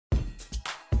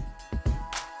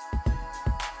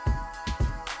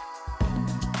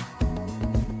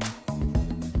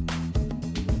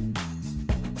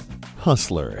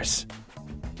hustlers,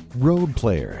 road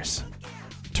players,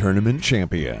 tournament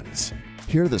champions.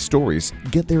 Hear the stories,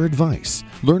 get their advice,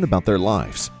 learn about their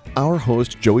lives. Our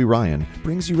host, Joey Ryan,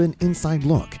 brings you an inside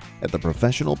look at the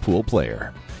professional pool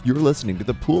player. You're listening to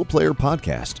the Pool Player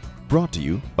Podcast, brought to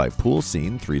you by Pool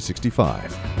Scene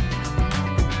 365.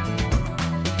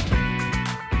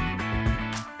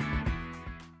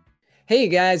 Hey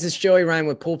guys, it's Joey Ryan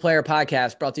with Pool Player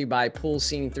Podcast, brought to you by Pool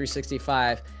Scene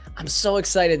 365. I'm so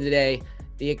excited today.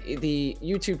 The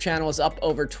YouTube channel is up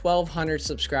over 1,200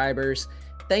 subscribers.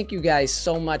 Thank you guys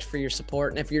so much for your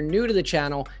support. And if you're new to the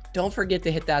channel, don't forget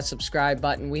to hit that subscribe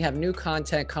button. We have new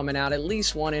content coming out, at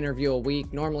least one interview a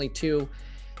week, normally two.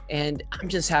 And I'm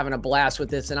just having a blast with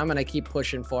this, and I'm going to keep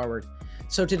pushing forward.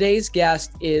 So today's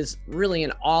guest is really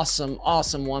an awesome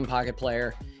one pocket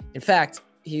player. In fact,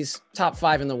 he's top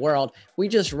 5 in the world. We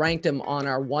just ranked him on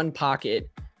our one pocket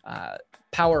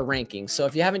power ranking. So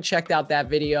if you haven't checked out that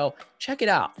video, check it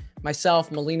out.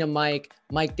 Myself, Melina Mike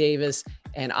Davis,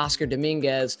 and Oscar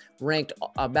Dominguez ranked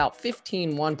about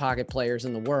 15 one pocket players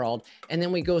in the world. And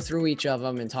then we go through each of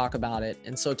them and talk about it.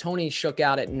 And so Tony shook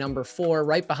out at number 4,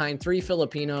 right behind 3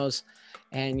 Filipinos.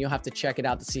 And you'll have to check it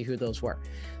out to see who those were.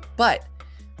 But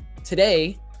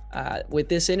today, with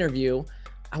this interview,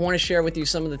 I want to share with you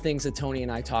some of the things that Tony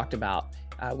and I talked about.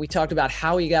 We talked about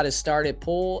how he got his start at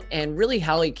pool and really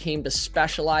how he came to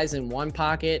specialize in one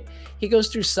pocket. He goes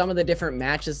through some of the different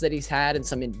matches that he's had and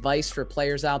some advice for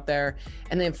players out there.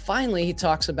 And then finally, he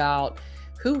talks about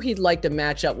who he'd like to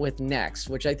match up with next,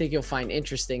 which I think you'll find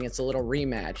interesting. It's a little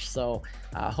rematch. So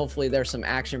hopefully there's some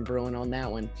action brewing on that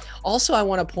one. Also, I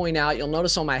want to point out, you'll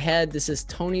notice on my head, this is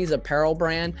Tony's apparel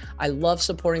brand. I love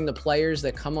supporting the players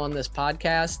that come on this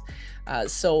podcast.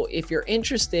 So if you're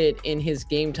interested in his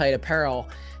Game Tight apparel,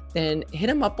 then hit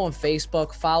him up on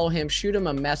Facebook, follow him, shoot him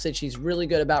a message. He's really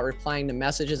good about replying to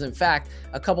messages. In fact,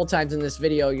 a couple times in this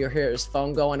video, you'll hear his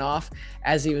phone going off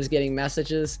as he was getting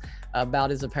messages about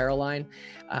his apparel line.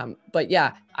 But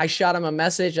yeah, I shot him a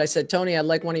message. I said, Tony, I'd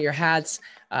like one of your hats.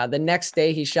 The next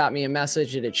day he shot me a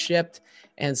message and it shipped.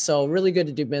 And so really good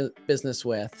to do business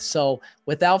with. So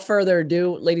without further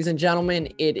ado, ladies and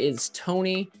gentlemen, it is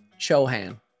Tony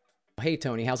Chohan. Hey,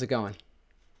 Tony, how's it going?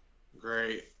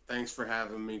 Great. Thanks for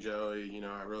having me, Joey. You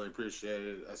know, I really appreciate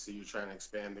it. I see you trying to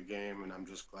expand the game, and I'm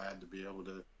just glad to be able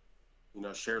to,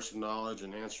 share some knowledge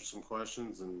and answer some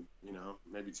questions and,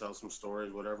 maybe tell some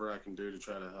stories, whatever I can do to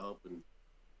try to help and,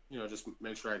 just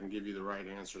make sure I can give you the right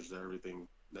answers to everything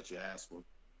that you ask me.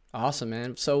 Awesome,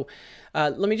 man. So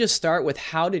let me just start with,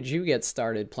 how did you get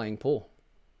started playing pool?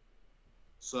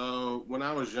 So when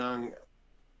I was young,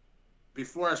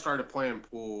 before I started playing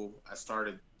pool,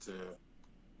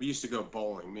 we used to go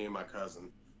bowling, me and my cousin.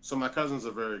 So my cousin's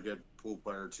a very good pool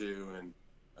player too, and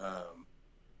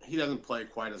he doesn't play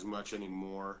quite as much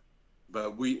anymore.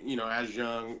 But we, as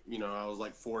young, I was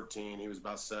like 14, he was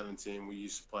about 17. We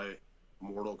used to play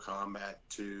Mortal Kombat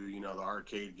 2, the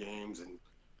arcade games,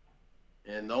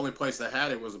 and the only place that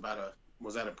had it was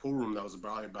at a pool room that was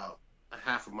probably about a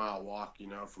half a mile walk,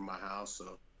 from my house.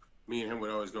 So me and him would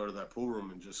always go to that pool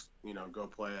room and just, go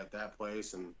play at that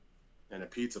place and a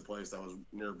pizza place that was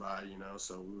nearby,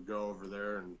 so we would go over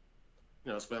there and,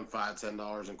 spend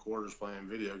 $5-10 in quarters playing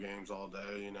video games all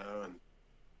day, and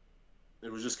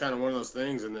it was just kind of one of those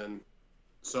things. And then,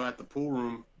 so at the pool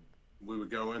room, we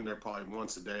would go in there probably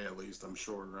once a day at least, I'm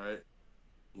sure, right?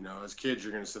 As kids,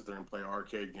 you're going to sit there and play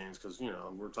arcade games because,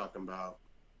 we're talking about,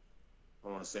 I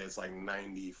want to say it's like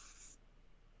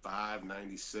 95,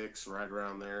 96, right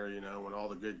around there, when all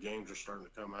the good games are starting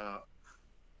to come out.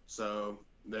 So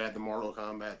they had the Mortal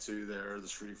Kombat 2 there, the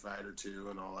Street Fighter 2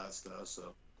 and all that stuff.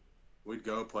 So we'd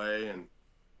go play, and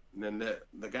then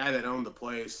the guy that owned the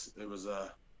place, it was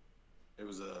a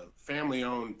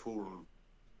family-owned pool room.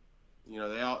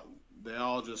 They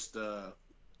all just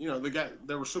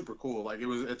they were super cool. Like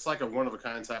it's like a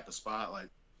one-of-a-kind type of spot. Like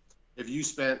if you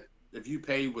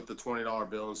paid with the $20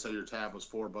 bill and said your tab was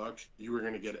 $4, you were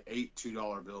going to get 8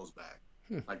 $2 bills back.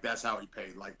 Like that's how he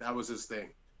paid. Like that was his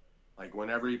thing. Like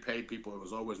whenever he paid people, it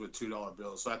was always with $2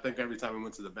 bills. So I think every time he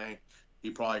went to the bank, he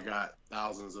probably got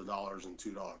thousands of dollars in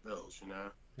 $2 bills,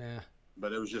 Yeah.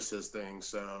 But it was just his thing.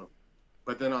 So,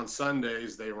 but then on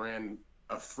Sundays, they ran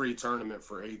a free tournament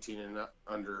for 18 and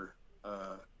under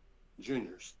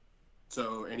juniors.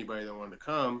 So anybody that wanted to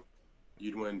come,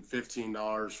 you'd win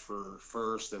 $15 for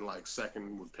first, and like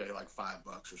second would pay like $5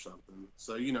 or something.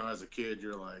 So, as a kid,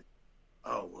 you're like,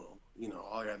 oh, well,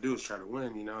 all I got to do is try to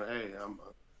win, hey,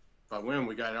 if I win,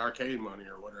 we got arcade money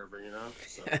or whatever,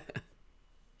 So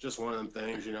just one of them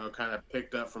things, kind of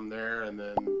picked up from there, and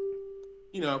then,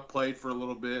 played for a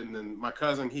little bit. And then my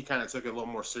cousin, he kind of took it a little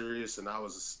more serious, and I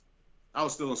was I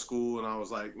was still in school, and I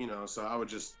was like, so I would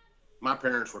just, my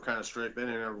parents were kind of strict. They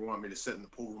didn't ever want me to sit in the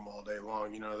pool room all day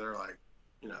long. They're like,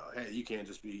 hey, you can't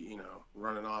just be,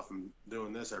 running off and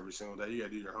doing this every single day. You got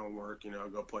to do your homework,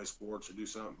 go play sports or do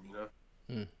something.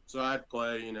 Hmm. So I'd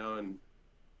play, and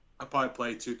I probably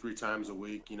play 2, 3 times a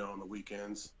week, on the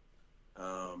weekends.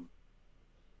 Um,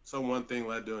 so one thing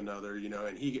led to another,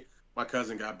 and my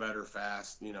cousin got better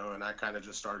fast, and I kind of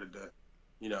just started to,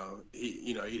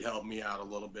 he'd help me out a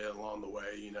little bit along the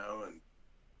way,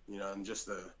 and just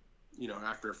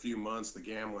after a few months, the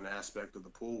gambling aspect of the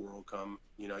pool world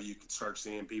you could start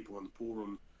seeing people in the pool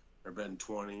room, they're betting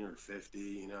 20 or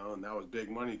 50, and that was big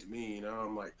money to me,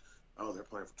 I'm like, oh, they're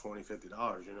playing for $20,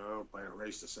 $50, playing a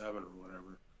race to 7 or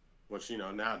whatever, which,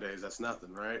 nowadays that's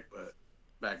nothing, right? But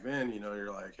back then,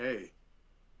 you're like, hey,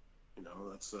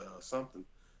 that's something.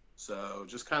 So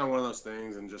just kind of one of those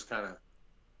things, and just kind of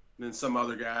then some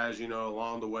other guys,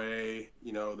 along the way,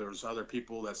 there's other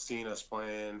people that seen us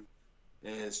playing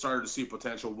and started to see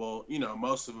potential. Well,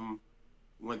 most of them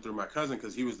went through my cousin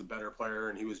because he was the better player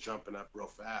and he was jumping up real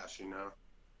fast,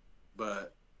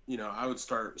 But, I would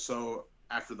start. So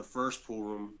after the first pool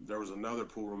room, there was another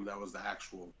pool room that was the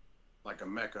actual, like a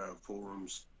mecca of pool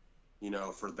rooms,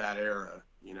 for that era,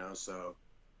 So,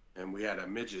 and we had a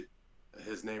midget.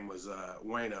 His name was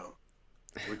Wayno.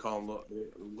 We call him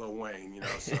Lil Wayne,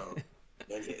 So,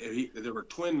 and there were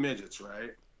twin midgets,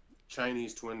 right?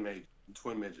 Chinese twin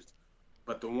midgets.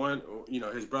 But the one,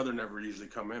 his brother never usually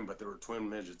come in, but there were twin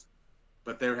midgets.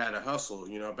 But they had a hustle,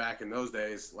 back in those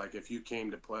days. Like if you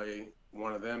came to play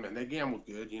one of them, and they gambled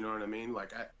good, you know what I mean?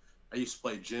 Like I used to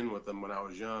play gin with them when I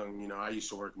was young. I used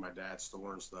to work at my dad's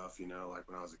store and stuff, like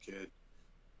when I was a kid.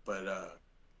 But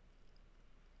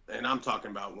and I'm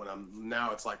talking about when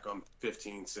it's like I'm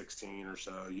 15, 16 or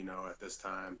so, at this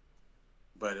time.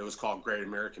 But it was called Great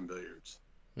American Billiards.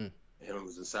 Hmm. And it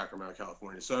was in Sacramento,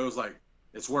 California. So it was like,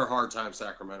 it's where Hard Time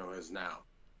Sacramento is now.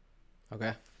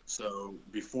 Okay. So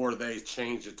before they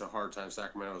changed it to Hard Time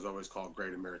Sacramento, it was always called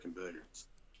Great American Billiards.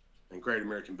 And Great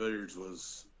American Billiards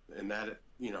was in that,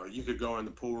 you could go in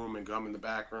the pool room and come in the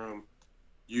back room.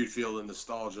 You'd feel the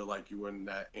nostalgia like you wouldn't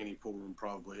at any pool room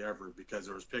probably ever, because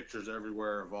there was pictures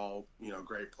everywhere of all,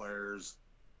 great players.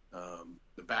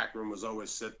 The back room was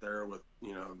always sit there with,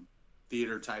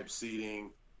 theater type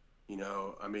seating.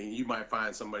 I mean, you might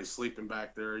find somebody sleeping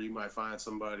back there. You might find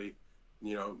somebody,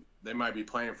 they might be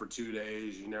playing for 2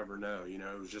 days. You never know.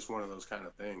 It was just one of those kind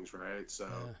of things, right? So,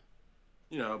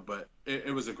 but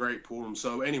it was a great pool room.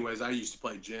 So, anyways, I used to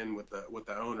play gin with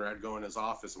the owner. I'd go in his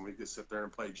office and we could sit there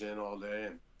and play gin all day,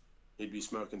 and he'd be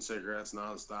smoking cigarettes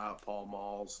nonstop, Pall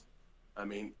Malls. I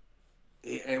mean,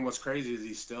 and what's crazy is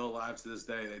he's still alive to this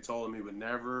day. They told him he would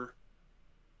never.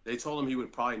 They told him he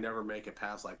would probably never make it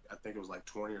past, like, I think it was like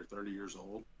 20 or 30 years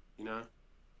old,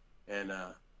 and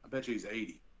I bet you he's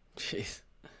 80. Jeez.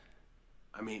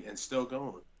 I mean, and still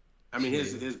going. I mean,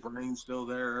 his brain's still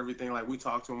there. Everything. Like, we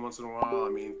talk to him once in a while. I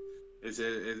mean, it's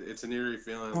an eerie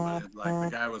feeling. But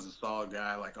like, the guy was a solid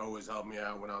guy. Like, always helped me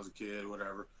out when I was a kid.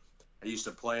 Whatever. I used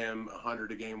to play him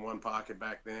 100 a game, one pocket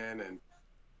back then, and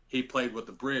he played with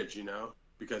the bridge,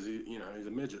 because he's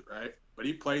a midget, right? But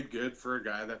he played good for a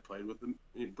guy that played with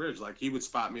the bridge. Like, he would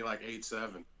spot me like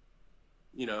 8-7,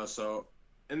 So,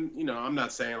 and I'm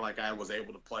not saying like I was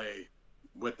able to play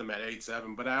with them at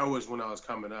 8-7, but I always, when I was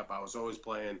coming up, I was always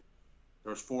playing. There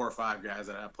was 4 or 5 guys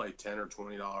that I played $10 or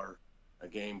 $20 a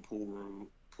game pool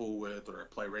with, or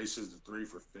play races to 3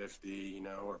 for 50,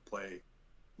 or play,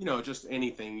 just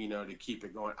anything, to keep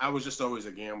it going. I was just always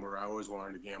a gambler. I always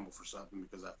wanted to gamble for something,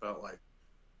 because I felt like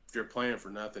if you're playing for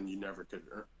nothing, you never could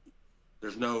earn.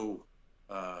 There's no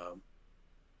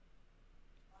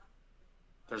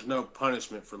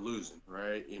punishment for losing,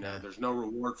 right? There's no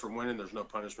reward for winning. There's no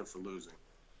punishment for losing.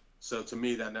 So to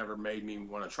me, that never made me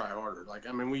want to try harder. Like,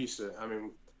 I mean,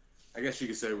 I guess you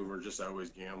could say we were just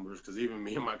always gamblers, because even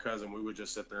me and my cousin, we would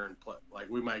just sit there and play. Like,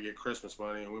 we might get Christmas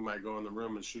money and we might go in the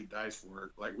room and shoot dice for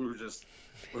it. Like, we were just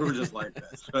like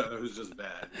that. So it was just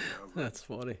bad, That's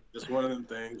funny. Just one of them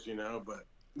things, but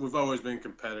we've always been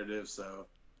competitive. So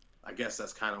I guess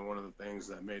that's kind of one of the things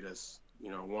that made us,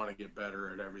 want to get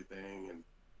better at everything. And,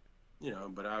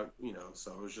 but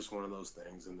so it was just one of those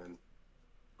things. And then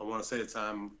I want to say the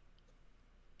time,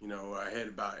 I hit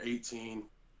about 18.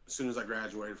 As soon as I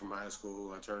graduated from high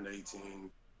school, I turned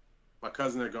 18. My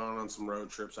cousin had gone on some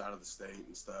road trips out of the state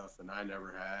and stuff, and I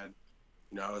never had.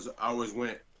 I always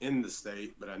went in the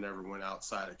state, but I never went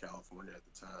outside of California at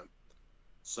the time.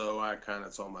 So I kind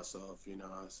of told myself, he's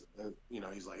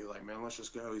like, man, let's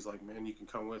just go. He's like, man, you can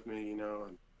come with me, and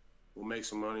we'll make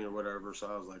some money or whatever. So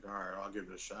I was like, all right, I'll give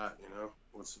it a shot.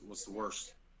 What's the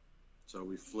worst? So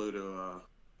we flew to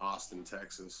Austin,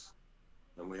 Texas,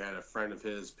 and we had a friend of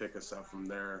his pick us up from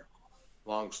there.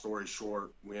 Long story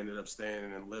short, we ended up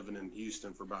staying and living in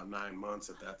Houston for about 9 months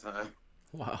at that time.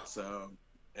 Wow. So,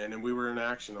 and then we were in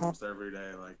action almost every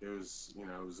day. Like it was,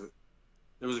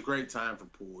 it was a great time for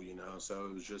pool, So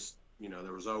it was just,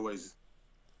 there was always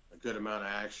a good amount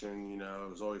of action. It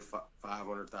was always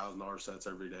 $500,000 sets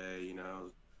every day.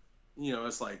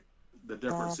 It's like the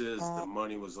difference is the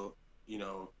money was,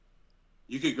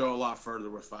 you could go a lot further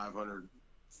with 500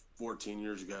 14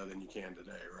 years ago than you can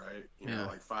today, right?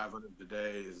 Like 500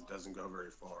 today doesn't go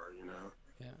very far,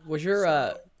 Yeah. Was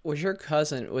your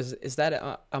cousin is that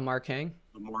a Marquang?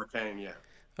 A Marquang, yeah.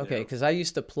 Okay, because I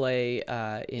used to play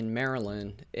in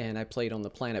Maryland, and I played on the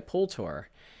Planet Pool Tour,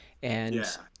 and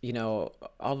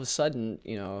all of a sudden,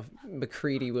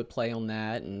 McCready would play on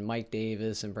that, and Mike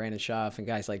Davis and Brandon Schaff and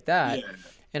guys like that,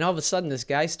 and all of a sudden this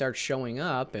guy starts showing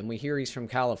up, and we hear he's from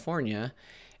California,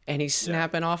 and he's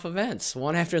snapping off events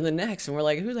one after the next, and we're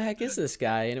like, who the heck is this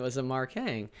guy? And it was a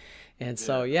Marquang, and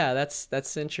so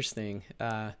that's interesting.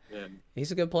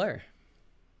 He's a good player.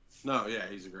 No, yeah,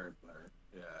 he's a great player.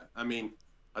 Yeah, I mean,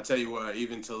 I'll tell you what,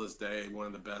 even till this day, one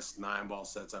of the best 9-ball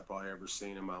sets I've probably ever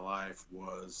seen in my life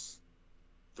was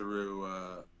through,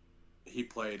 he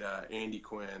played Andy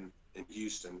Quinn in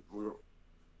Houston.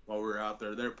 While we were out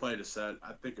there, they played a set,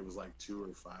 I think it was like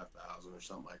 2,000 or 5,000 or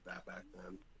something like that back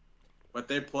then. But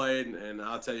they played, and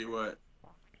I'll tell you what,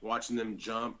 watching them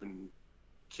jump and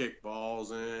kick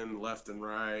balls in left and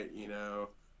right,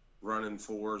 running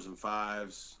 4s and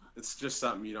 5s, it's just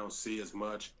something you don't see as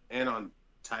much. And on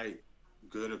tight,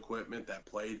 good equipment that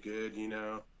played good,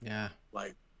 Yeah.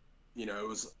 Like, it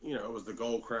was the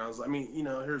Gold Crowns. I mean,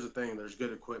 here's the thing. There's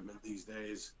good equipment these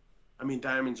days. I mean,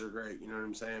 diamonds are great, you know what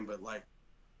I'm saying? But, like,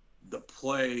 the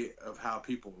play of how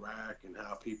people rack and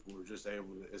how people are just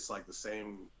able to, it's like the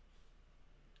same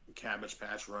cabbage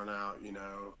patch run out,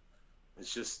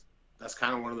 It's just, that's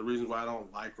kind of one of the reasons why I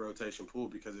don't like rotation pool,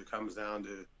 because it comes down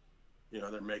to,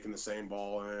 they're making the same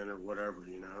ball in or whatever,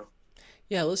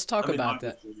 Yeah, let's talk about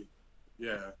that.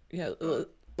 Yeah.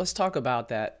 Let's talk about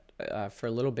that for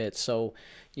a little bit. So,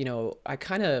 I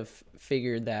kind of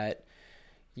figured that,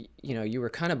 you were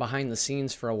kind of behind the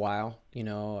scenes for a while,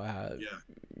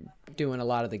 doing a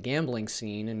lot of the gambling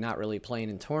scene and not really playing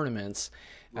in tournaments.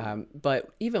 But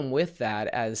even with that,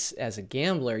 as a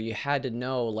gambler, you had to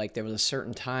know, like, there was a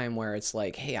certain time where it's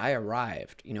like, hey, I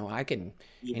arrived.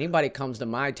 Anybody comes to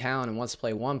my town and wants to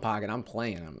play One Pocket, I'm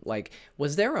playing them. Like,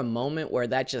 was there a moment where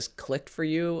that just clicked for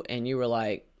you and you were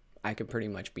like, I could pretty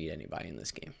much beat anybody in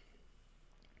this game?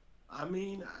 I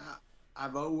mean,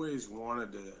 I've always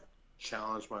wanted to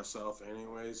challenge myself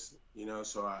anyways,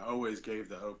 so I always gave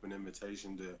the open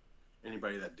invitation to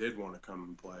anybody that did want to come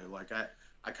and play. Like, I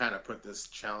kind of put this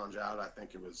challenge out. I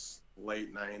think it was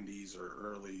late 90s or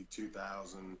early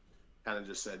 2000. Kind of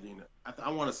just said,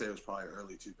 I want to say it was probably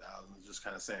early 2000s, just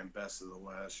kind of saying best of the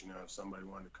West, if somebody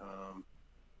wanted to come,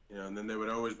 and then they would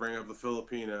always bring up the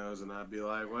Filipinos, and I'd be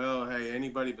like, well, hey,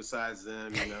 anybody besides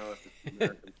them, if it's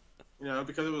American,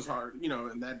 because it was hard,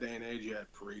 in that day and age, you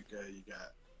had Parika, you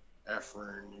got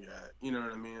Efren, you got, you know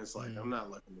what I mean? It's like, I'm not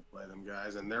looking to play them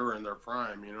guys, and they were in their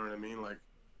prime, you know what I mean? Like,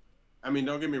 I mean,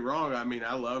 don't get me wrong. I mean,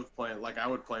 I loved playing. Like, I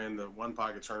would play in the One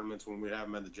Pocket tournaments when we'd have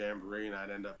them at the Jamboree, and I'd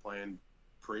end up playing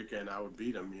Parika, and I would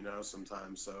beat them,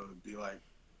 sometimes. So it'd be like,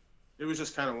 it was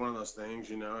just kind of one of those things,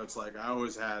 It's like I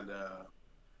always had,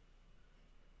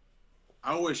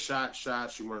 I always shot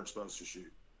shots you weren't supposed to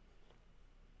shoot.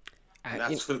 And that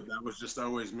was just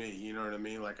always me, you know what I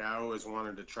mean? Like, I always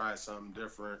wanted to try something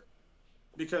different,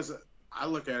 because I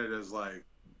look at it as like,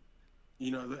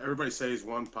 everybody says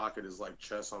One Pocket is like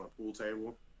chess on a pool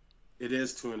table. It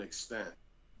is to an extent.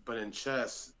 But in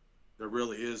chess, there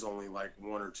really is only like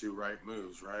 1 or 2 right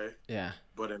moves, right? Yeah.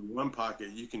 But in One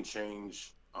Pocket, you can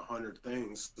change 100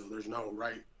 things. So there's no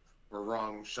right or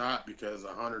wrong shot, because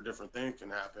 100 different things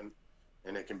can happen,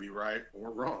 and it can be right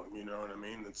or wrong. You know what I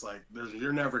mean? It's like,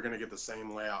 you're never going to get the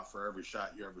same layout for every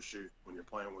shot you ever shoot when you're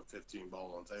playing with 15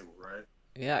 balls on table, right?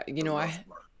 Yeah.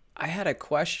 I had a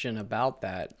question about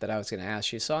that I was going to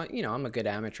ask you. So, I'm a good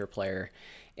amateur player,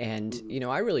 and,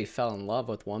 I really fell in love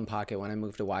with One Pocket when I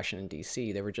moved to Washington,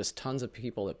 D.C. There were just tons of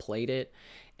people that played it,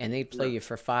 and they'd play you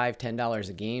for $5, $10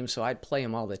 a game. So I'd play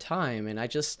them all the time. And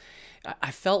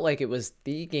I felt like it was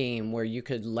the game where you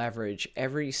could leverage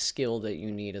every skill that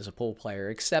you need as a pool player,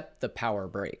 except the power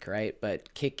break, right?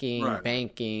 But kicking,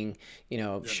 banking,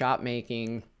 shot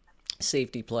making,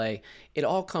 safety play, it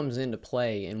all comes into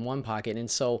play in One Pocket. And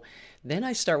so then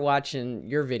I start watching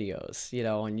your videos,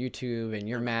 on YouTube and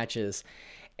your matches,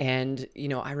 And,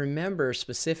 I remember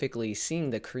specifically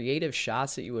seeing the creative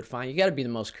shots that you would find. You got to be the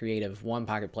most creative one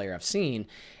pocket player I've seen.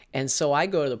 And so I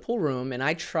go to the pool room and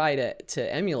I try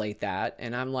to emulate that.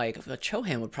 And I'm like, well,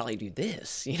 Chohan would probably do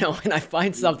this, and I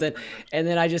find something and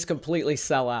then I just completely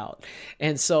sell out.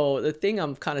 And so the thing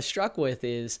I'm kind of struck with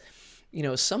is,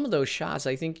 some of those shots,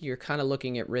 I think you're kind of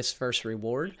looking at risk versus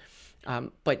reward.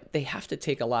 But they have to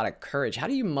take a lot of courage. How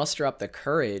do you muster up the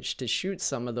courage to shoot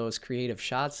some of those creative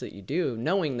shots that you do,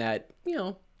 knowing that,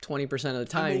 20% of the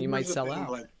time you might sell out?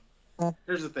 Like,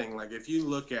 here's the thing. Like, if you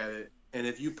look at it, and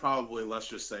if you probably, let's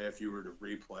just say, if you were to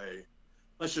replay,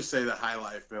 let's just say the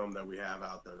highlight film that we have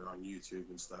out there on YouTube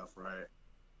and stuff, right?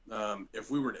 If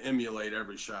we were to emulate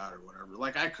every shot or whatever,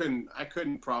 like I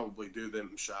couldn't probably do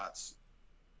them shots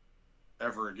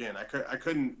ever again. I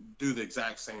couldn't do the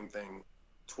exact same thing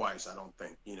twice, I don't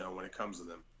think, when it comes to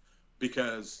them,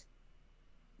 because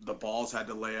the balls had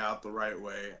to lay out the right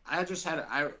way. I just had,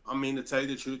 I mean, to tell you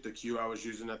the truth, the cue I was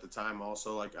using at the time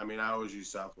also, like, I mean, I always use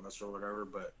Southwest or whatever,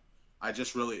 but I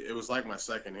just really, it was like my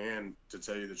second hand, to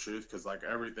tell you the truth, because like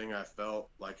everything I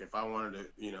felt, like if I wanted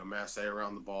to, masse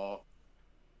around the ball,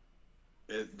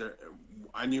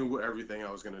 I knew everything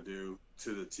I was going to do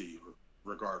to the tee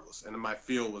regardless. And my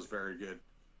feel was very good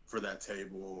for that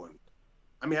table. And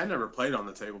I mean, I never played on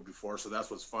the table before, so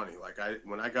that's what's funny. Like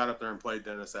when I got up there and played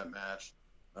Dennis that match,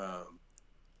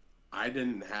 I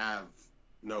didn't have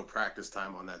no practice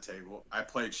time on that table. I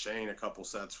played Shane a couple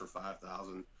sets for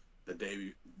 5,000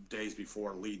 the days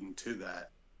before leading to that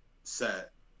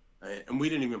set, and we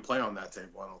didn't even play on that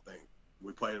table. I don't think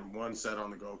we played in one set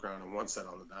on the Gold Crown and one set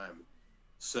on the Diamond.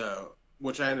 So,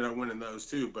 which I ended up winning those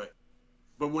too. But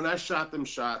when I shot them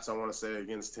shots, I want to say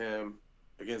against him,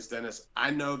 against Dennis, I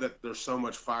know that there's so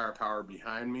much firepower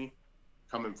behind me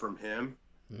coming from him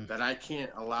that I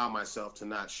can't allow myself to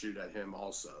not shoot at him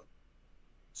also.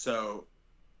 So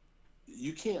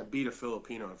you can't beat a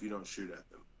Filipino if you don't shoot at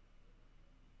them,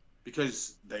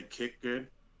 because they kick good,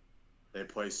 they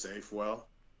play safe well.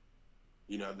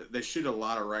 They shoot a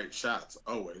lot of right shots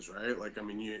always, right? Like, I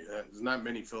mean, there's not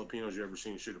many Filipinos you ever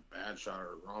seen shoot a bad shot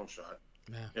or a wrong shot.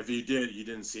 Yeah. If you did, you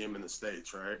didn't see them in the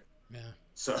States, right? Yeah.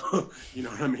 So, you know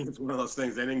what I mean? It's one of those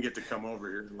things. They didn't get to come over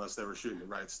here unless they were shooting the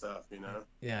right stuff,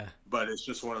 Yeah. But it's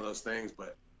just one of those things.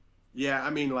 But, yeah, I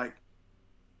mean, like,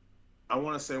 I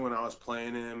want to say when I was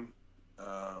playing him,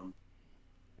 I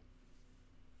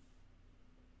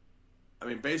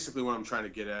mean, basically what I'm trying to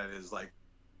get at is, like,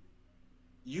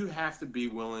 you have to be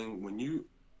willing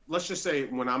let's just say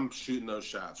when I'm shooting those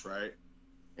shots, right?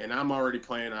 And I'm already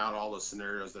playing out all the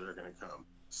scenarios that are going to come.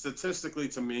 Statistically,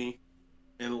 to me,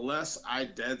 unless I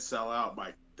dead sell out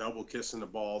by double kissing the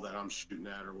ball that I'm shooting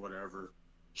at or whatever,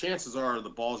 chances are the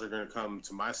balls are going to come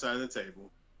to my side of the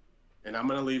table, and I'm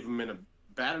going to leave them in a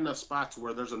bad enough spot to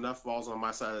where there's enough balls on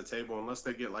my side of the table, unless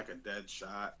they get like a dead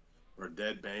shot or a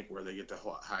dead bank where they get to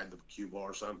hide the cue ball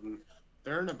or something.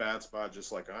 They're in a bad spot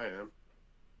just like I am.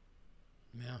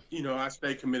 Yeah. I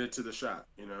stay committed to the shot,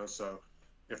 so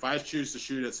if I choose to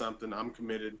shoot at something, I'm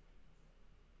committed,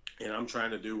 and I'm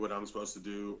trying to do what I'm supposed to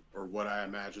do, or what I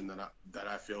imagine that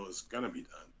I feel is going to be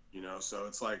done, so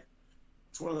it's like,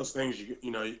 it's one of those things,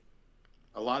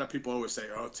 a lot of people always say,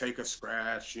 oh, take a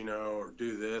scratch, or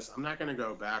do this. I'm not going to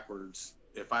go backwards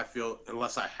if I feel,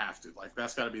 unless I have to, like,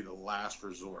 that's got to be the last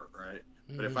resort, right?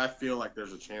 Mm-hmm. But if I feel like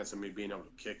there's a chance of me being able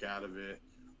to kick out of it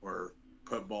or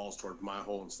put balls towards my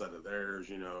hole instead of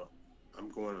theirs, I'm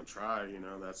going to try,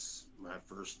 that's my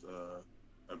first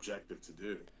objective to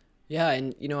do. Yeah.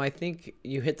 And, I think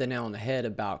you hit the nail on the head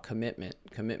about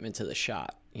commitment to the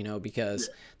shot, because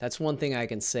that's one thing I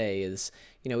can say is,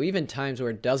 even times where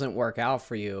it doesn't work out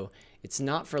for you, it's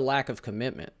not for lack of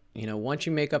commitment. Once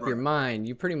you make up your mind,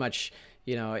 you pretty much,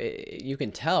 you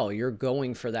can tell you're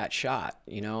going for that shot,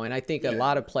 and I think a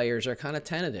lot of players are kind of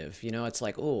tentative, it's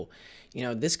like, oh,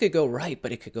 this could go right,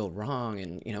 but it could go wrong.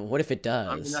 And, what if it does?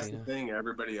 I mean, that's the thing.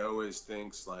 Everybody always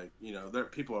thinks like,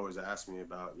 people always ask me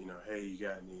about, hey, you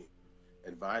got any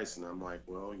advice? And I'm like,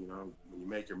 well, when you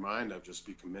make your mind up, just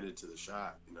be committed to the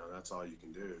shot. That's all you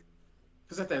can do.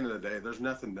 Because at the end of the day, there's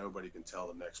nothing nobody can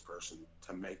tell the next person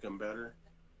to make them better.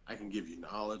 I can give you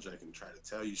knowledge. I can try to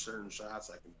tell you certain shots.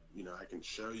 I can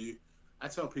show you. I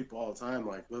tell people all the time,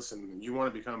 like, listen, you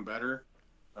want to become better?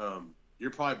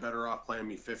 You're probably better off playing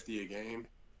me 50 a game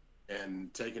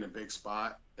and taking a big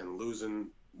spot and losing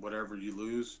whatever you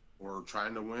lose or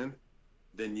trying to win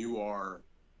than you are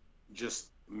just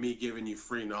me giving you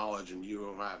free knowledge and you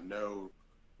will have no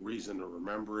reason to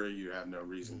remember it. You have no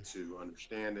reason to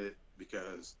understand it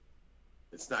because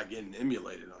it's not getting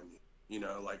emulated on you.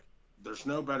 Like, there's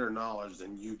no better knowledge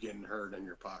than you getting hurt in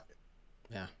your pocket.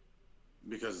 Yeah.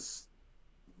 Because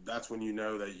that's when you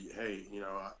know that, hey,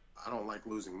 I don't like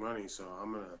losing money, so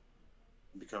I'm gonna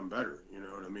become better. You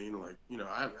know what I mean? Like,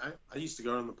 I used to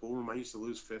go in the pool room. I used to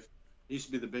lose 50. It used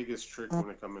to be the biggest trick when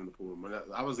I come in the pool room.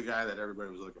 I was the guy that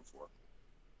everybody was looking for.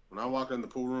 When I walked in the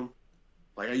pool room,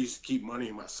 like I used to keep money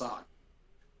in my sock.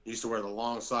 I used to wear the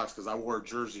long socks because I wore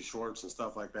jersey shorts and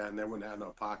stuff like that, and they wouldn't have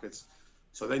no pockets.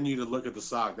 So they knew to look at the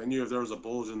sock. They knew if there was a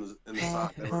bulge in the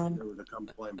sock, they would come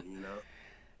play me.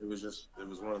 It was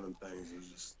one of them things. It was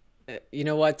just You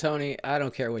know what, Tony? I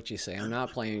don't care what you say. I'm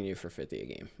not playing you for 50 a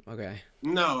game. Okay.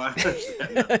 no, I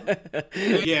understand.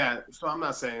 Yeah, so I'm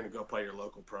not saying to go play your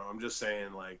local pro. I'm just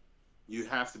saying like you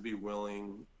have to be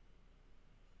willing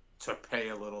to pay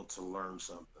a little to learn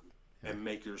something and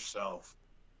make yourself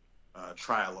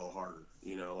try a little harder.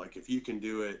 Like if you can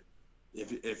do it,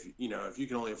 if you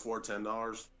can only afford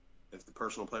 $10, if the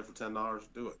person will play for $10,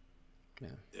 do it. Yeah.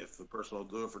 If the person will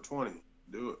do it for 20,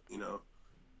 do it.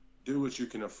 Do what you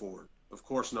can afford. Of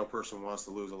course, no person wants to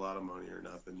lose a lot of money or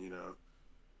nothing.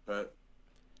 But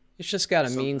It's just got to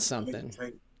mean something.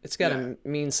 It's got to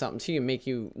Yeah. mean something to you, make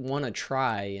you want to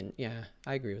try. And yeah,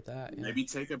 I agree with that. Yeah. Maybe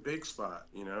take a big spot,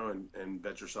 and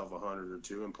bet yourself 100 or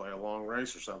two and play a long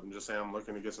race or something. Just say I'm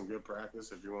looking to get some good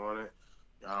practice. If you want it,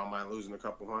 I don't mind losing a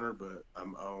couple hundred, but I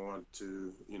want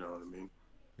to, you know what I mean,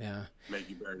 Yeah. make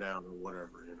you bear down or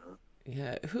whatever.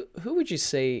 Yeah. Who would you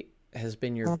say has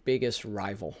been your biggest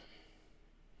rival?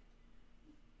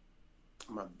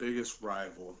 My biggest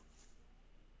rival.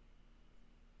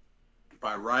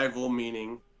 By rival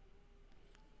meaning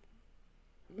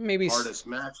Maybe hardest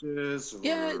matches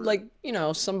yeah, or like,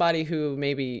 somebody who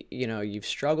maybe, you've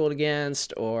struggled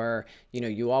against, or,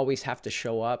 you always have to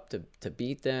show up to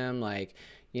beat them. Like,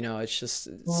 it's just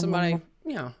somebody,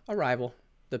 a rival.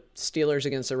 The Steelers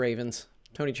against the Ravens.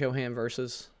 Tony Chohan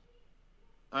versus.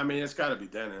 I mean, it's got to be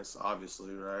Dennis,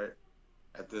 obviously, right?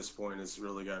 At this point, it's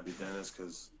really got to be Dennis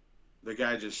because the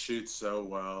guy just shoots so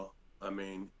well. I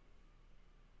mean,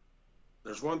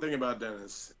 there's one thing about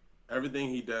Dennis. Everything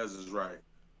he does is right.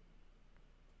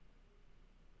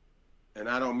 And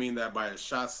I don't mean that by his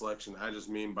shot selection. I just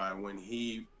mean by when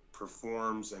he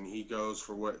performs and he goes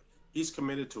for what he's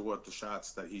committed to, what the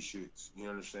shots that he shoots. You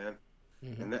understand?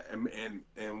 Mhm.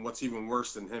 And what's even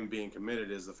worse than him being committed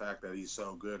is the fact that he's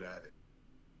so good at it.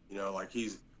 Like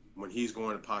when he's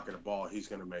going to pocket a ball, he's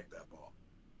going to make that ball.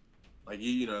 Like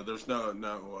there's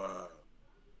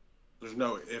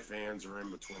no ifs, ands, or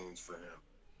in betweens for him.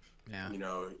 Yeah.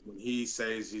 When he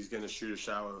says he's going to shoot a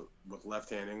shot with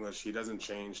left-hand English, he doesn't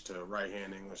change to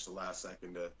right-hand English the last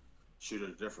second to shoot it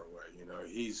a different way.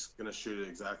 He's going to shoot it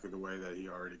exactly the way that he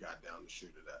already got down to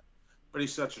shoot it at. But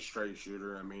he's such a straight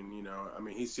shooter. I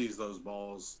mean, he sees those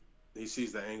balls. He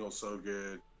sees the angle so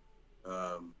good.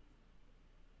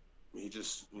 He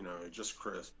just, just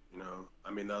crisp.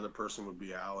 I mean, the other person would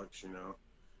be Alex. And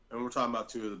we're talking about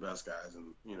two of the best guys,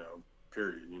 and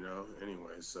period.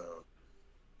 Anyway, so.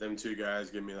 Them two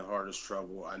guys give me the hardest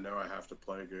trouble. I know I have to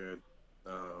play good.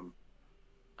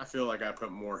 I feel like I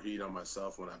put more heat on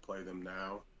myself when I play them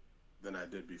now than I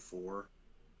did before.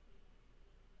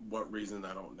 What reason,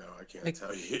 I don't know. I can't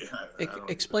tell you. I don't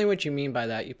Explain what you mean by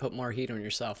that. You put more heat on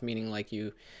yourself, meaning like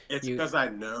It's because I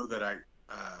know that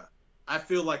I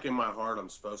feel like in my heart I'm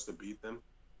supposed to beat them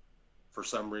for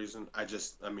some reason.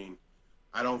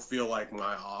 I don't feel like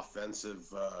my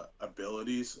offensive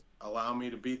abilities allow me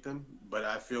to beat them, but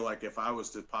I feel like if I was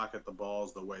to pocket the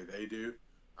balls the way they do,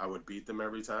 I would beat them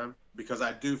every time, because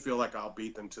I do feel like I'll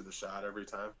beat them to the shot every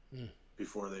time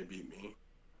before they beat me.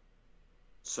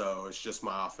 So it's just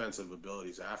my offensive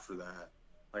abilities after that.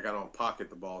 Like I don't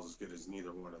pocket the balls as good as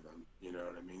neither one of them. You know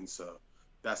what I mean? So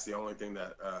that's the only thing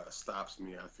that stops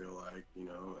me, I feel like,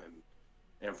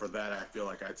 and for that, I feel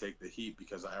like I take the heat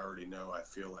because I already know I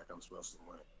feel like I'm supposed to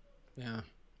win. Yeah.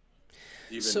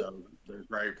 Even though they're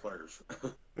great players.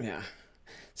 Yeah.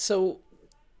 So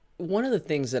one of the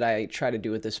things that I try to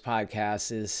do with this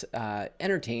podcast is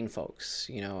entertain folks.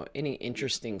 Any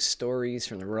interesting stories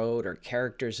from the road or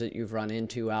characters that you've run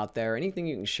into out there, anything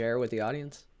you can share with the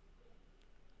audience?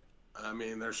 I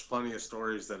mean, there's plenty of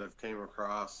stories that I've came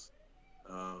across.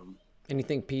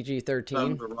 Anything PG-13?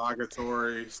 Some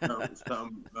derogatory,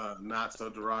 some not so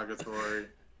derogatory.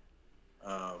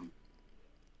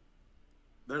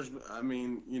 There's,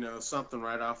 something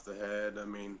right off the head. I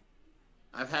mean,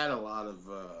 I've had a lot of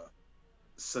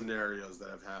scenarios that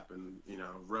have happened,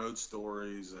 road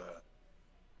stories.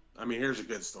 Here's a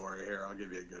good story here. I'll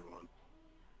give you a good one.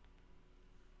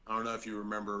 I don't know if you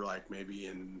remember, like maybe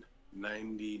in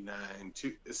 99,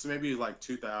 it's maybe like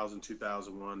 2000,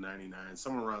 2001, 99,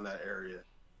 somewhere around that area.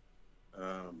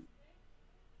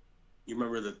 You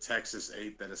remember the Texas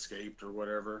 8 that escaped or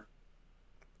whatever?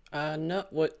 No,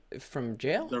 what, from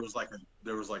jail? There was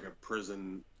like a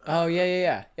prison Oh, yeah, yeah,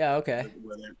 yeah. Yeah, okay.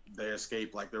 where they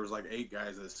escaped. Like there was like 8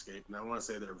 guys that escaped, and I want to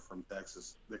say they were from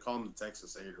Texas. They call them the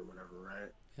Texas Eight or whatever,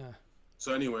 right? Yeah.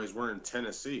 So, anyways, we're in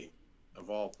Tennessee, of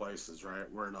all places,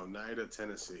 right? We're in Oneida,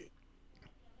 Tennessee,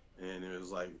 and it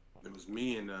was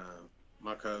me and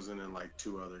my cousin and like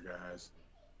 2 other guys.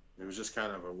 It was just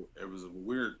kind of it was a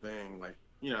weird thing. Like,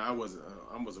 I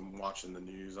wasn't watching the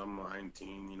news. I'm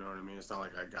 19, you know what I mean? It's not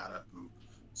like I got up and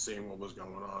seeing what was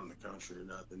going on in the country or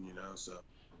nothing, you know. So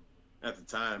at the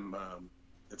time,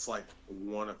 it's like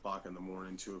 1 o'clock in the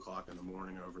morning, 2 o'clock in the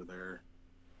morning over there,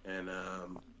 and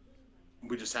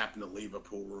we just happened to leave a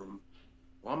pool room.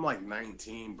 Well, I'm like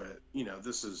 19, but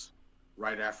this is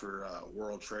right after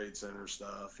World Trade Center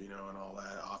stuff, and all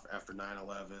that off after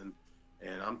 9/11.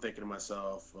 And I'm thinking to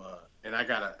myself, and I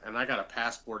got a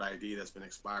passport ID that's been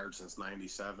expired since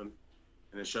 '97,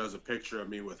 and it shows a picture of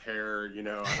me with hair.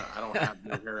 I don't have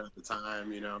no hair at the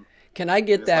time. Can I And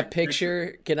get it's like that a picture.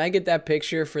 picture? Can I get that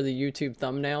picture for the YouTube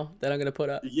thumbnail that I'm gonna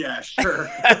put up? Yeah, sure.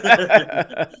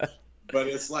 But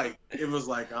it was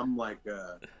like I'm like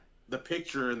the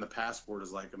picture in the passport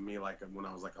is like me like when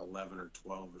I was like 11 or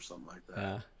 12 or something like that,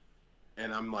 Yeah.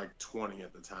 and I'm like 20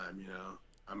 at the time.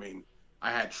 I mean,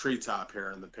 I had treetop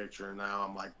hair in the picture, and now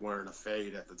I'm like wearing a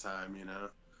fade at the time.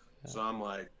 So I'm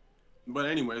like, but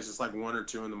anyways, it's like 1 or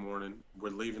 2 in the morning. We're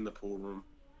leaving the pool room.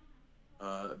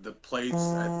 The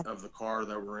plates of the car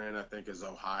that we're in, I think, is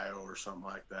Ohio or something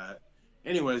like that.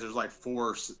 Anyways, there's like four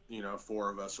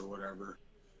of us or whatever.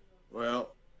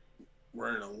 Well,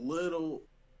 we're in a little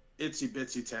itsy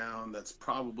bitsy town that's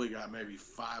probably got maybe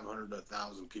 500 to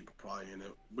 1,000 people probably in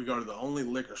it. We go to the only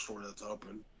liquor store that's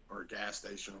open, or a gas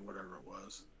station or whatever it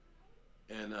was,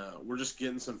 and we're just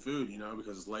getting some food,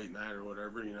 because it's late night or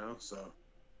whatever. So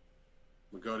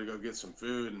we go get some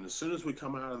food, and as soon as we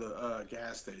come out of the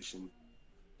gas station,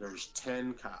 there's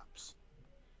 10 cops,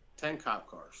 10 cop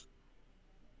cars.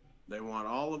 They want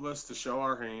all of us to show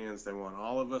our hands. They want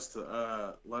all of us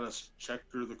to let us check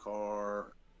through the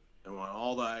car. They want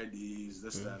all the IDs,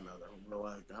 this, that, and other. We're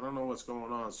like, I don't know what's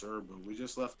going on, sir, but we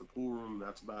just left the pool room.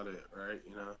 That's about it, right?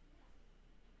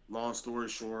 Long story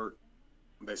short,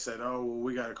 they said, oh, well,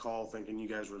 we got a call thinking you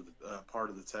guys were part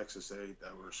of the Texas Eight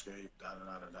that were escaped, da da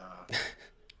da da da.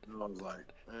 And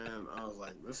I was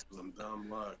like, this is some dumb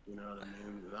luck, you know what I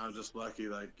mean? And I was just lucky,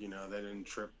 like, they didn't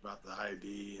trip about the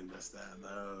ID and this, that, and the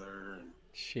other, and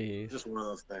Jeez. just one of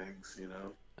those things.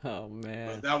 Oh But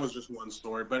man. that was just one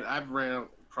story. But I've ran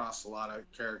across a lot of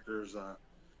characters: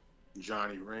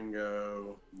 Johnny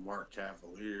Ringo, Mark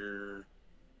Cavalier.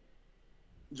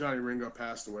 Johnny Ringo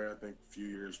passed away, I think, a few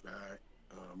years back.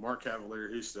 Mark Cavalier,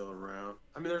 he's still around.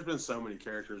 I mean, there's been so many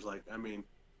characters. Like, I mean,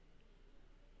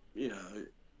 you know,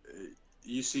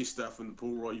 you see stuff in the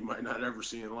pool world you might not ever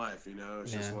see in life.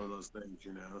 It's just Yeah. one of those things.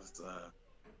 It's,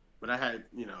 but I had,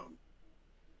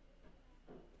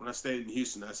 when I stayed in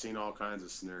Houston, I seen all kinds of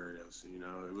scenarios.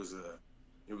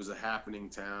 It was a happening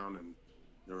town, and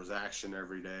there was action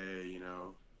every day.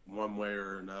 One way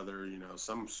or another.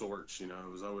 Some sorts. It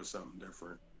was always something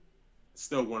different. It's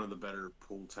still one of the better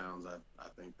pool towns I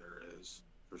think there is,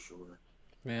 for sure.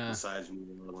 Yeah. Besides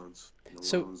New Orleans. New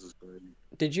So, Orleans is great.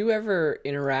 did you ever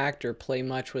interact or play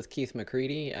much with Keith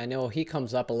McCready? I know he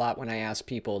comes up a lot when I ask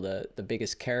people the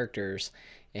biggest characters,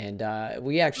 and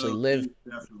we actually Oh, lived.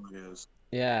 he definitely is.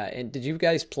 Yeah. And did you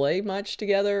guys play much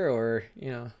together, or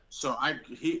So I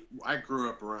grew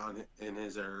up around in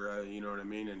his era, you know what I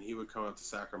mean, and he would come up to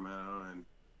Sacramento, and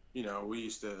we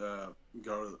used to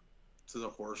go to the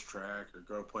horse track or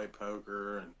go play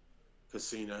poker and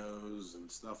casinos and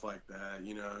stuff like that.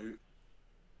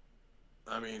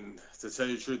 I mean, to tell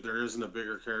you the truth, there isn't a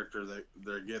bigger character that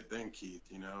they get than Keith,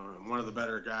 and one of the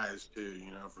better guys too,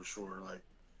 for sure. Like,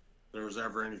 if there was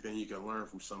ever anything you could learn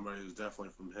from somebody, it was definitely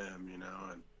from him. And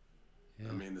I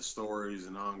Yeah. mean, the stories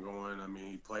and ongoing. I mean,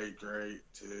 he played great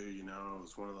too. It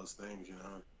was one of those things.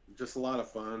 Just a lot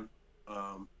of fun.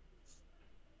 Um,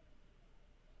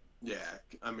 yeah,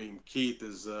 I mean, Keith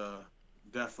is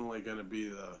definitely going to be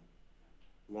the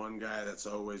one guy that's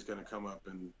always going to come up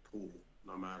in pool,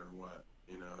 no matter what.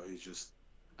 He's just.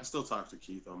 I still talk to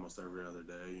Keith almost every other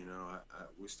day.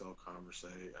 We still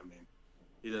conversate. I mean,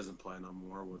 he doesn't play no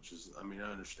more, which is, I mean,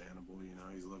 understandable.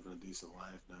 He's living a decent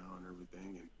life now and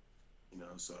everything,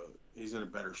 and so he's in a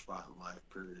better spot in life,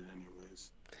 period,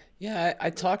 anyways. Yeah, I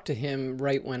But talked to him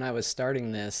right when I was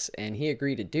starting this, and he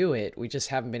agreed to do it. We just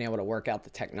haven't been able to work out the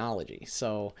technology.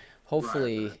 So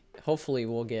hopefully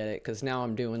we'll get it, because now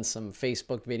I'm doing some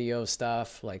Facebook video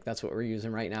stuff, like that's what we're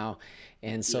using right now.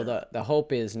 And so the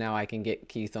hope is now I can get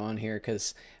Keith on here,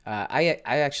 because I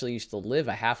actually used to live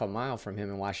a half a mile from him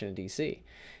in Washington D.C.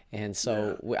 And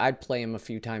so I'd play him a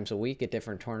few times a week at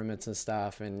different tournaments and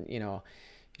stuff, and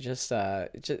just a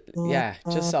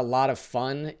lot of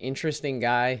fun, interesting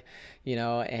guy,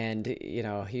 and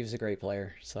he was a great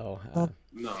player. So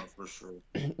No, for sure.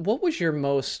 what was your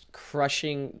most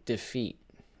crushing defeat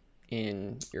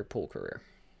in your pool career?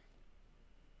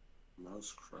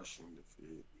 Most crushing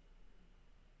defeat.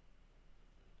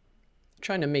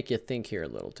 Trying to make you think here a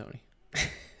little, Tony.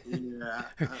 Yeah.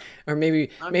 Or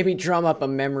maybe drum up a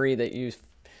memory that you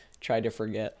tried to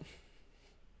forget.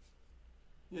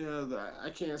 I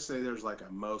can't say there's like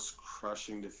a most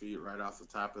crushing defeat right off the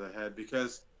top of the head,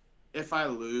 because if I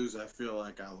lose, I feel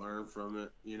like I learn from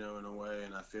it, in a way,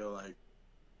 and I feel like,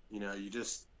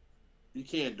 you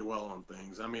can't dwell on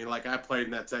things. I mean, like I played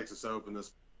in that Texas Open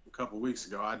a couple weeks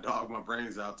ago. I dogged my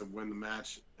brains out to win the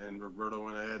match, and Roberto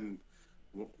went ahead and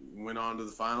went on to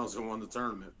the finals and won the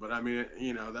tournament. But I mean,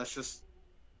 that's just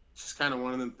kind of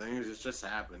one of them things. It just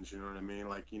happens. You know what I mean?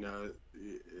 Like,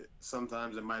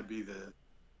 sometimes it might be the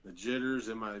jitters.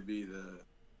 It might be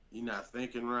you're not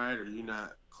thinking right, or you're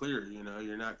not clear.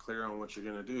 You're not clear on what you're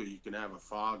going to do. You can have a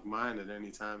fogged mind at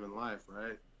any time in life,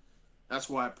 right? That's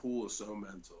why pool is so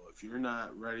mental. If you're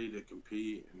not ready to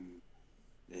compete, and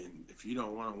if you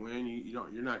don't want to win,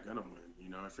 you're not going to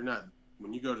win. If you're not,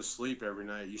 when you go to sleep every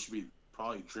night, you should be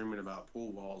probably dreaming about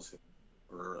pool balls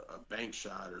or a bank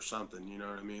shot or something. You know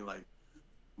what I mean? Like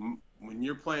when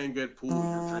you're playing good pool,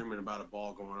 you're dreaming about a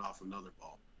ball going off another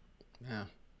ball. Yeah.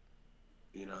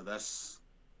 That's,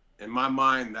 in my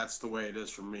mind, that's the way it is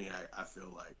for me. I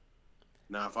feel like.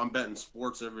 Now, if I'm betting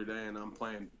sports every day and I'm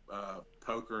playing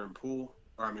poker and pool,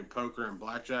 or I mean poker and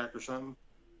blackjack or something,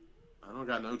 I don't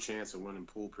got no chance of winning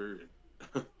pool, period.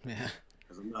 Yeah.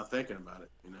 Because I'm not thinking about it.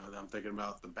 I'm thinking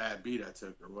about the bad beat I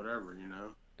took or whatever.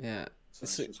 Yeah. So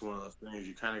it's just one of those things.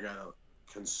 You kind of got to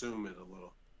consume it a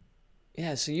little.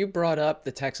 Yeah. So you brought up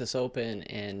the Texas Open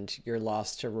and your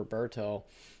loss to Roberto.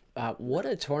 What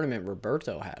a tournament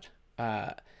Roberto had.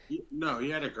 No, he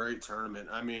had a great tournament.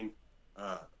 I mean,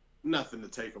 nothing to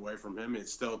take away from him. It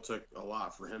still took a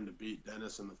lot for him to beat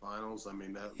Dennis in the finals. I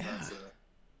mean, that's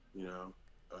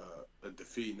a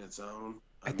defeat in its own.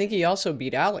 I think he also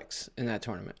beat Alex in that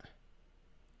tournament.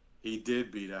 He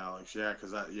did beat Alex, yeah,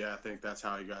 because I think that's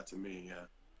how he got to me, yeah.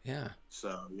 Yeah.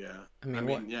 So yeah, I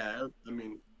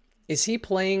mean, is he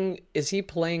playing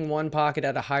one pocket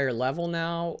at a higher level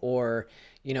now, or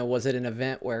was it an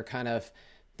event where kind of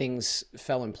things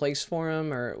fell in place for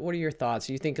him, or what are your thoughts?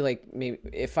 Do you think, like, maybe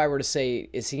if I were to say,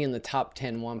 is he in the top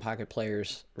 10 one pocket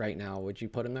players right now, would you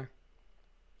put him there?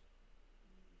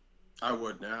 I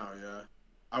would now, yeah.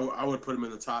 I would put him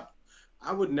in the top.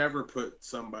 I would never put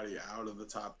somebody out of the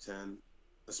top 10,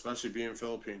 especially being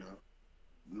Filipino,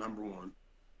 number one.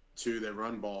 Two, they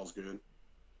run balls good.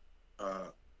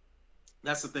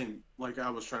 That's the thing, like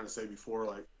I was trying to say before,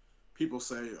 like, people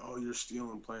say, oh, you're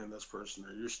stealing playing this person,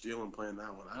 or you're stealing playing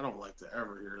that one. I don't like to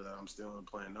ever hear that I'm stealing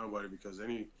playing nobody, because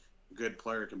any good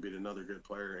player can beat another good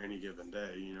player any given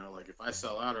day. Like if I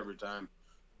sell out every time,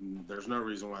 there's no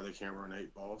reason why they can't run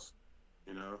 8 balls,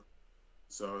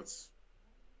 So it's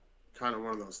kind of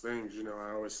one of those things,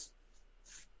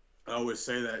 I always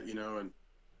say that, and,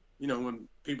 when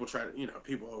people try to,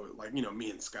 people always, like,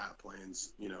 me and Scott playing,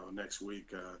 next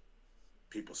week,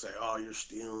 people say, oh, you're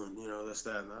stealing, this,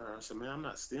 that, and that. I said, man, I'm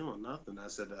not stealing nothing. I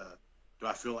said, do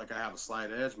I feel like I have a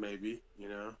slight edge? Maybe,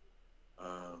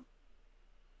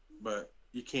 but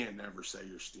you can't never say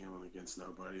you're stealing against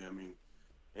nobody. I mean,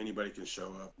 anybody can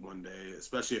show up one day,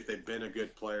 especially if they've been a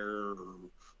good player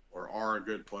or are a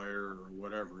good player or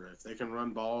whatever. If they can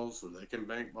run balls, or they can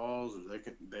bank balls, or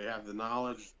they have the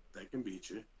knowledge, they can beat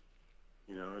you.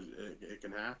 It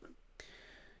can happen.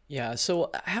 Yeah.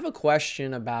 So I have a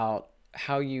question about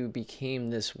how you became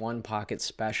this one pocket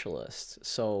specialist.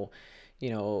 So,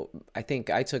 I think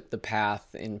I took the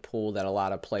path in pool that a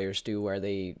lot of players do, where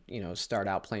they, start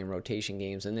out playing rotation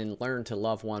games and then learn to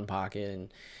love one pocket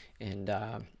and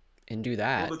do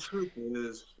that. Well,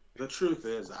 the truth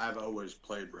is I've always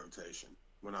played rotation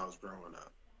when I was growing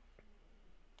up.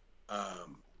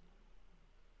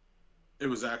 It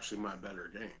was actually my better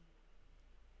game.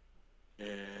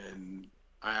 And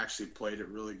I actually played it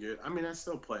really good. I mean, I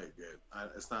still play it good.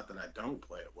 It's not that I don't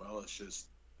play it well. It's just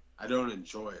I don't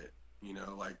enjoy it.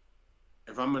 Like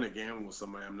if I'm going to gamble with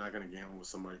somebody, I'm not going to gamble with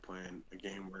somebody playing a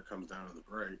game where it comes down to the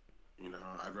break.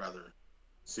 I'd rather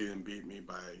see them beat me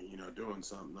by, doing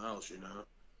something else,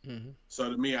 Mm-hmm.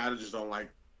 So to me, I just don't like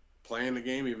playing the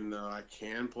game, even though I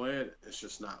can play it. It's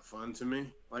just not fun to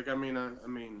me. Like, I mean,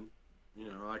 you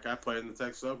know, like I played in the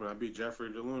Texas Open. I beat Jeffrey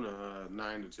DeLuna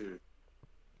 9-2.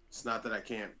 It's not that I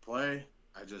can't play.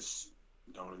 I just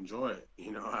don't enjoy it.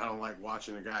 You know, I don't like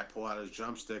watching a guy pull out his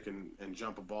jump stick and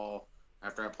jump a ball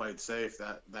after I played safe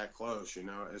that close. You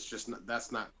know, it's just not,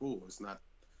 that's not cool. It's not.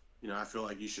 You know, I feel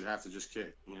like you should have to just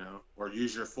kick. You know, or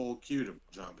use your full cue to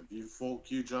jump. If you full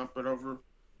cue jump it over,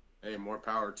 hey, more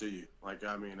power to you. Like,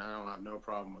 I mean, I don't have no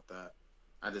problem with that.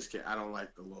 I just can't. I don't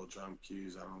like the little jump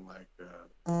cues. I don't like.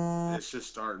 It's just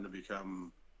starting to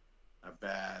become a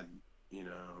bad. You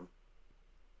know,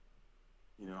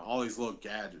 all these little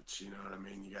gadgets, you know what I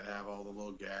mean? You got to have all the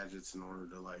little gadgets in order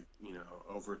to, like,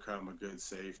 overcome a good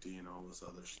safety and all this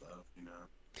other stuff, you know?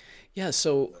 Yeah.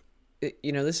 So,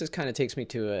 this is kind of takes me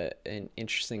to an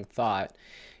interesting thought.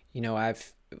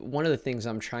 One of the things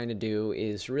I'm trying to do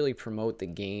is really promote the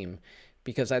game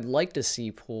because I'd like to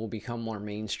see pool become more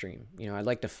mainstream. I'd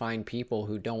like to find people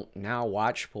who don't now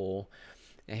watch pool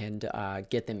and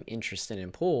get them interested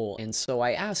in pool. And so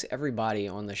I ask everybody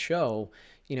on the show,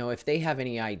 if they have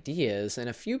any ideas. And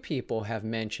a few people have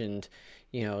mentioned,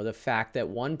 the fact that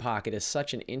One Pocket is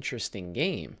such an interesting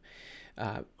game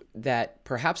that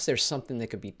perhaps there's something that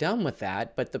could be done with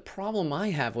that. But the problem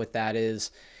I have with that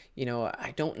is,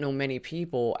 I don't know many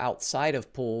people outside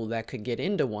of pool that could get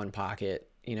into One Pocket,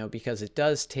 because it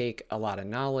does take a lot of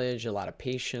knowledge, a lot of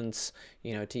patience,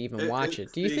 to even watch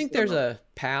it. Do you think there's a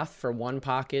path for One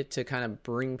Pocket to kind of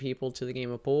bring people to the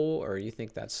game of pool, or you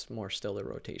think that's more still the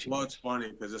rotation? Well, it's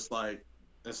funny because it's like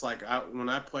when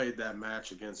I played that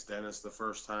match against Dennis the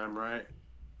first time, right?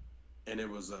 And it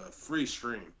was a free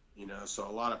stream, so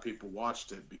a lot of people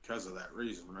watched it because of that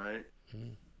reason, right?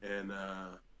 Mm-hmm. And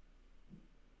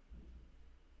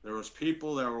there was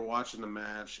people that were watching the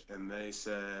match, and they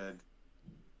said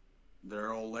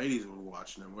their old ladies were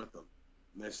watching them with them.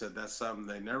 And they said that's something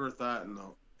they never thought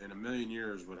in a million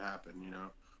years would happen,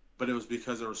 But it was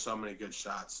because there were so many good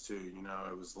shots too,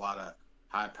 It was a lot of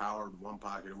high-powered One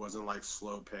Pocket. It wasn't like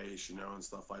slow pace, and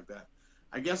stuff like that.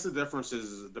 I guess the difference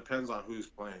is it depends on who's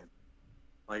playing.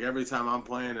 Like every time I'm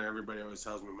playing, everybody always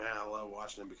tells me, "Man, I love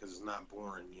watching it because it's not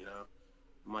boring,"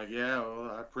 I'm like, yeah,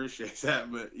 well, I appreciate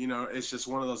that, but it's just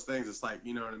one of those things. It's like,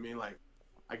 you know what I mean? Like,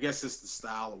 I guess it's the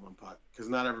style of One Pocket because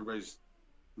not everybody's,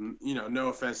 no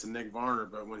offense to Nick Varner,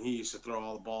 but when he used to throw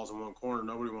all the balls in one corner,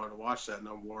 nobody wanted to watch that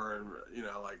no more. And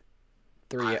like,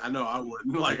 I know I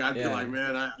wouldn't. Like, I'd be like,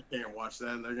 man, I can't watch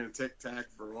that. They're gonna tic tac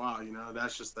for a while.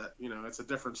 That's just that. It's a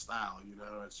different style.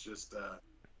 It's just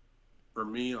for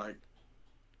me, like,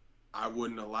 I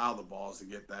wouldn't allow the balls to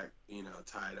get that,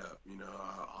 tied up.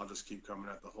 I'll just keep coming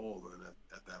at the hole then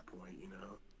at that point.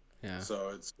 Yeah.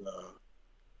 So it's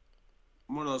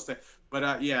one of those things.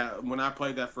 But yeah, when I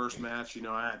played that first match,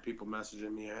 I had people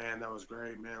messaging me, "Man, that was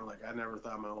great, man. Like, I never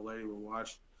thought my old lady would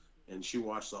watch," and she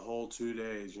watched the whole 2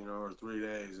 days, or 3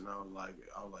 days, and I was like,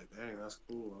 dang, that's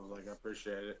cool. I was like, I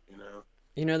appreciate it,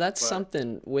 That's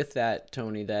something with that,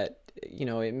 Tony, that,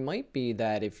 it might be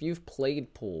that if you've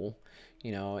played pool,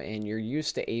 and you're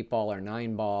used to 8-ball or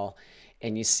 9-ball,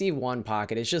 and you see One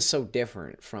Pocket, it's just so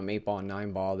different from 8-ball and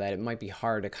 9-ball that it might be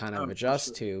hard to kind of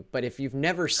adjust to. But if you've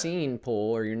never seen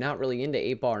pool, or you're not really into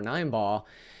 8-ball or 9-ball,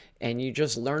 and you're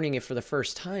just learning it for the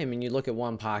first time, and you look at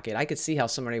One Pocket, I could see how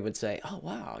somebody would say, "Oh,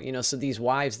 wow." So these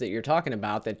wives that you're talking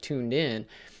about that tuned in,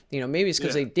 maybe it's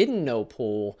because they didn't know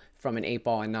pool from an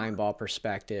 8-ball and 9-ball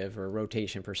perspective or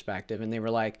rotation perspective, and they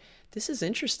were like, "This is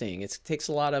interesting. It takes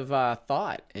a lot of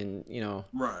thought and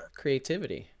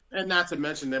creativity." And not to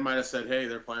mention, they might have said, "Hey,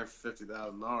 they're playing for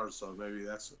 $50,000, so maybe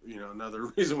that's another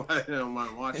reason why they don't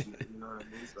mind watching it." You know what I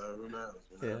mean? So who knows?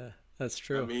 Yeah, that's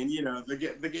true. I mean,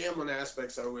 the gambling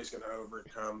aspect's always going to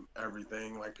overcome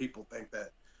everything. Like, people think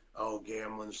that, oh,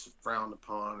 gambling's frowned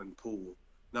upon in pool.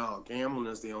 No,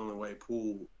 gambling is the only way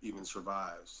pool even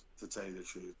survives. To tell you the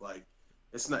truth, like,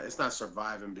 it's not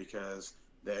surviving because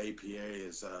the APA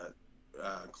is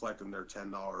collecting their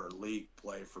 $10 league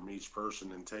play from each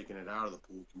person and taking it out of the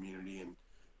pool community,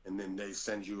 and then they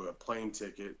send you a plane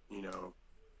ticket.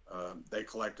 They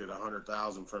collected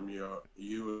 100,000 from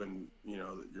you and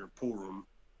your pool room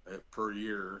per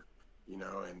year,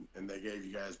 and they gave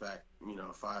you guys back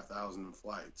 5,000 in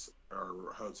flights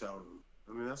or hotel room.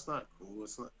 I mean, that's not cool.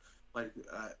 It's not like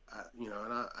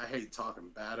and I hate talking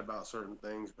bad about certain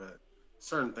things, but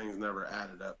certain things never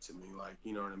added up to me. Like,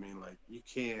 you know what I mean? Like, you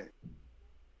can't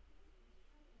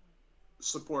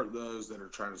support those that are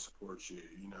trying to support you,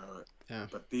 Yeah.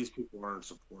 But these people aren't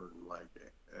supporting, like,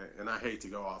 and I hate to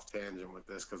go off tangent with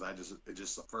this because it's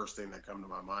just the first thing that come to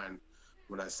my mind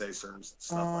when I say certain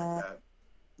stuff like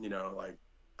that. Like,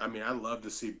 I mean, I love to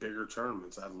see bigger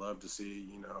tournaments. I'd love to see,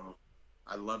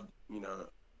 I love,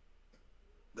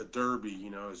 the Derby,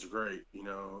 is great.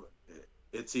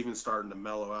 It's even starting to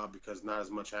mellow out because not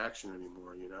as much action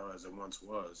anymore, as it once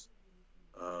was.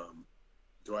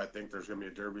 Do I think there's going to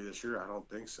be a Derby this year? I don't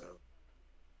think so.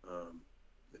 Um,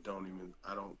 it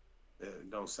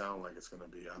don't sound like it's going to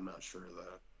be. I'm not sure of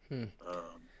that. Hmm.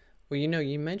 Um, Well,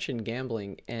 you mentioned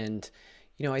gambling, and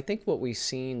I think what we've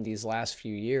seen these last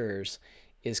few years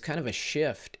is kind of a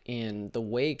shift in the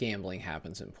way gambling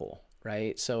happens in pool,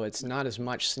 right? So it's not as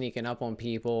much sneaking up on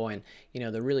people and,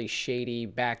 the really shady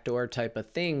backdoor type of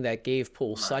thing that gave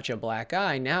pool right, such a black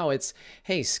eye. Now it's,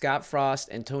 hey, Scott Frost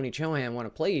and Tony Chohan want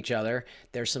to play each other.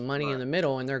 There's some money in right. the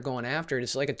middle and they're going after it.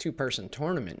 It's like a two-person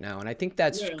tournament now, and I think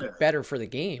that's Yeah. better for the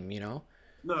game.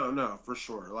 No, no, for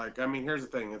sure. Like, I mean, here's the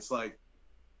thing. It's like,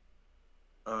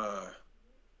 uh,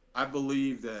 I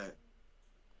believe that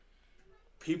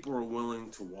people are willing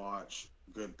to watch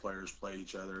good players play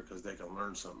each other because they can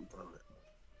learn something from it.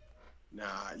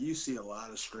 Now, you see a lot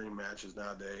of screen matches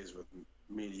nowadays with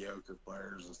mediocre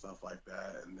players and stuff like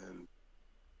that,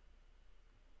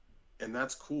 and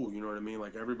that's cool. You know what I mean?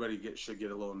 Like everybody should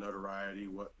get a little notoriety,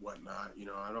 whatnot.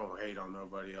 I don't hate on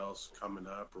nobody else coming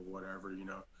up or whatever.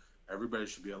 Everybody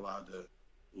should be allowed to,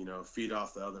 feed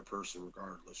off the other person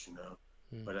regardless.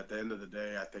 Hmm. But at the end of the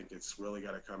day, I think it's really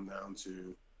got to come down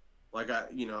to, like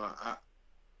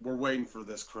we're waiting for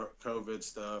this COVID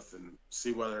stuff and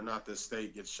see whether or not this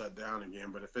state gets shut down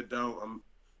again. But if it don't, I'm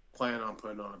planning on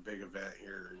putting on a big event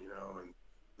here, and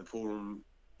the pool room,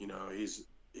 he's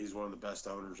one of the best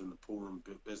owners in the pool room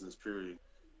business period.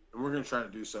 And we're going to try to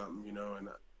do something,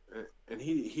 and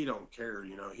he don't care,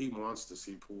 he wants to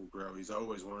see pool grow. He's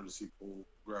always wanted to see pool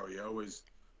grow. He always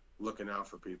looking out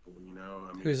for people,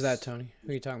 I mean, Who's that, Tony?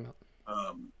 Who are you talking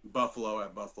about? Buffalo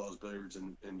at Buffalo's Billiards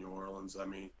in New Orleans. I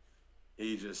mean,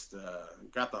 he just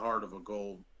got the heart of a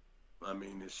gold. I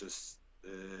mean, it's just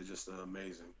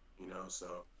amazing,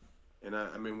 So, and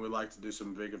I mean, we like to do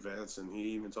some big events, and he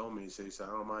even told me, he said,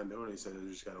 I don't mind doing it. He said, you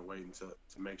just got to wait until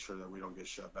to make sure that we don't get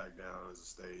shut back down as a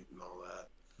state and all that,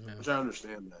 Yeah. which I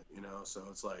understand that, So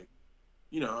it's like,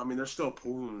 I mean, there's still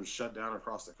pool rooms shut down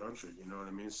across the country. You know what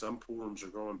I mean? Some pool rooms are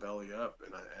going belly up,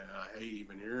 and I hate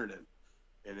even hearing it.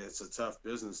 And it's a tough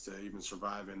business to even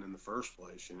survive in the first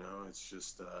place. It's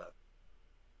just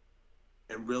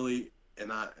and really, and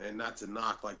not to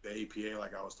knock like the APA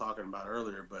like I was talking about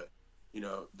earlier, but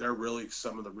they're really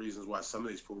some of the reasons why some of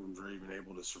these pool rooms are even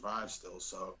able to survive still.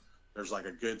 So there's like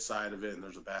a good side of it and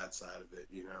there's a bad side of it.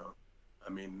 I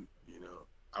mean,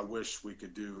 I wish we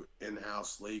could do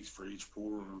in-house leagues for each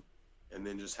pool room and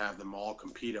then just have them all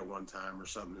compete at one time or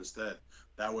something instead.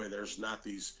 That way there's not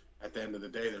these, at the end of the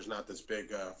day, there's not this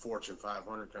big Fortune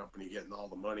 500 company getting all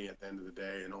the money at the end of the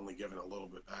day and only giving a little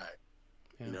bit back.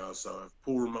 Yeah. So if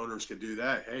pool room owners could do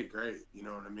that, hey, great. You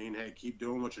know what I mean? Hey, keep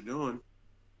doing what you're doing.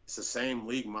 It's the same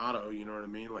league motto. You know what I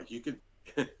mean? Like you could,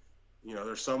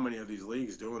 there's so many of these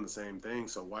leagues doing the same thing.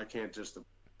 So why can't just the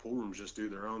pool rooms just do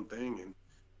their own thing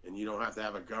and you don't have to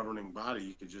have a governing body.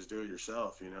 You could just do it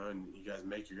yourself, and you guys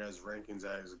make your guys' rankings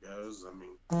as it goes. I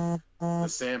mean, the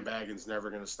sandbagging's never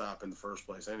going to stop in the first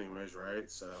place anyways, right?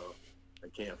 So I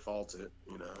can't fault it,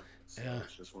 So Yeah.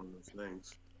 it's just one of those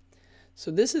things.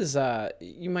 So this is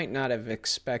you might not have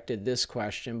expected this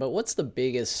question, but what's the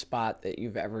biggest spot that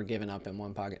you've ever given up in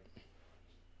one pocket?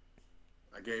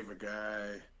 I gave a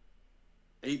guy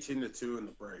 18-2 in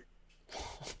the break.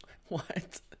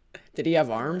 What? Did he have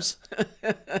arms?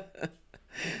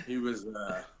 He was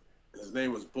his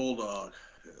name was Bulldog,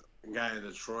 a guy in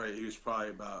Detroit. He was probably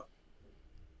about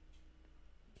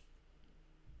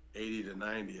 80 to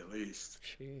 90 at least.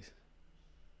 Jeez.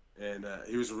 And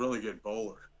he was a really good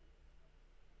bowler.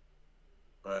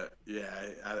 But yeah,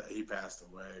 he passed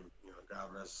away.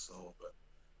 God rest his soul. But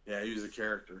yeah, he was a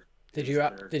character. Did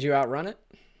you outrun it?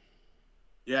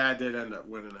 Yeah, I did end up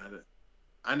winning at it.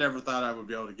 I never thought I would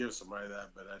be able to give somebody that,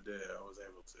 but I did. I was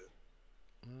able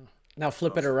to. Now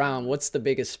flip it around. What's the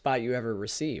biggest spot you ever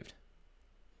received?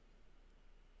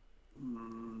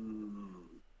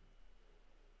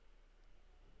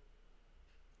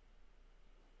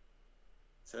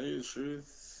 Tell you the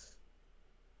truth,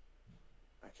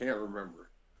 I can't remember.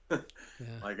 Yeah.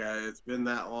 Like it's been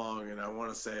that long, and I want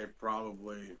to say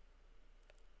probably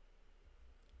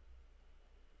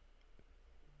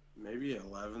maybe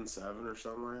 11-7 or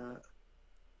something like that.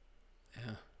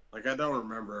 Yeah. Like I don't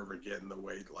remember ever getting the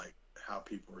weight like how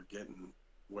people are getting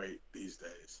weight these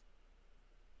days.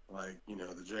 Like the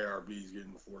JRB's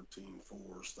getting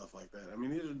 14-4, stuff like that. I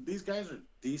mean these guys are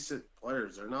decent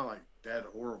players. They're not like dead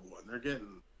horrible, and they're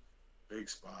getting big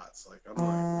spots. Like I'm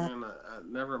like, man, I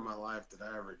never in my life did I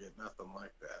ever get nothing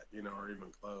like that, or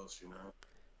even close,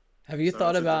 Have you So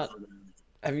thought it's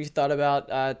a about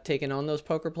different. taking on those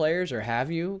poker players, or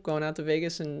have you gone out to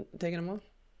Vegas and taken them on?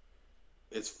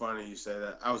 It's funny you say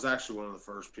that. I was actually one of the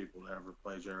first people to ever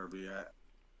play JRB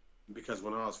because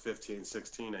when I was 15,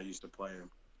 16, I used to play him.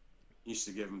 Used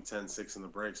to give him 10-6 in the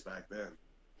breaks back then.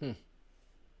 Hmm.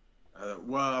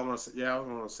 Well, I want to say, yeah, I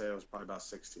want to say it was probably about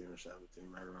 16 or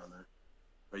 17, right around there.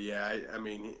 But yeah, I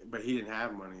mean, but he didn't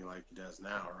have money like he does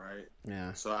now, right?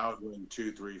 Yeah. So I would win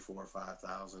 2, 3, 4,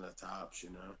 5,000 at tops,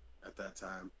 at that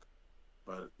time.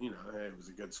 But hey, it was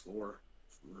a good score,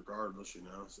 regardless,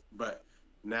 But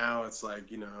now it's like,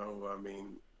 I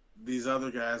mean, these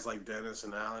other guys like Dennis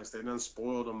and Alex, they done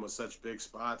spoiled them with such big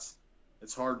spots.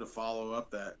 It's hard to follow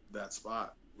up that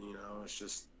spot. It's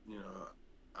just,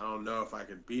 I don't know if I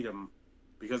could beat him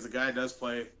because the guy does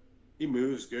play. He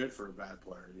moves good for a bad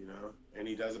player, and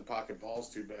he doesn't pocket balls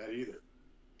too bad either.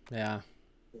 Yeah.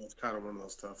 It's kind of one of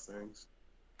those tough things.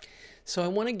 So I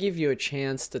want to give you a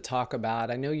chance to talk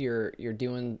about. I know you're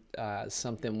doing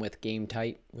something with Game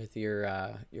Tight with your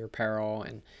apparel,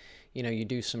 and you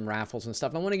do some raffles and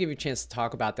stuff. I want to give you a chance to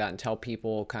talk about that and tell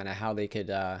people kind of how they could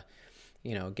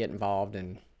get involved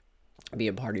and be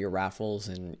a part of your raffles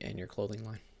and your clothing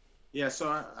line. Yeah,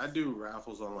 so I do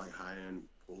raffles on like high end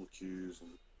pool cues and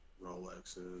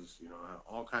Rolexes,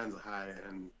 all kinds of high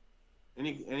end.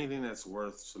 Anything that's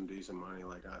worth some decent money,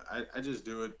 like I just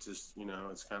do it. Just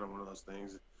it's kind of one of those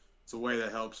things. It's a way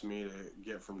that helps me to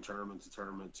get from tournament to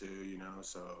tournament too.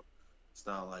 So it's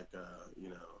not like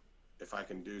if I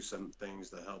can do some things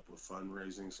to help with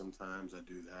fundraising, sometimes I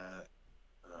do that.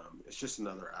 It's just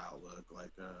another outlook.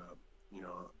 Like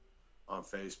on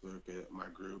Facebook, my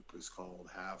group is called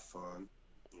Have Fun.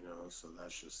 So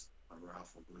that's just my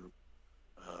raffle group.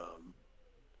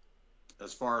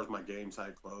 As far as my Game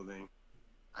Tight clothing,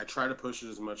 I try to push it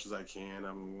as much as I can.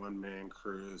 I'm a one-man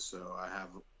crew, so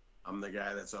I'm the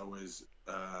guy that's always,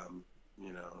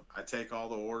 I take all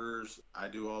the orders, I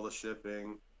do all the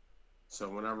shipping. So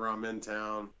whenever I'm in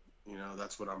town,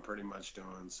 that's what I'm pretty much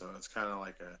doing. So it's kind of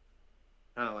like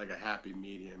a happy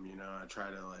medium, I try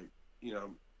to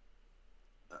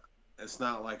it's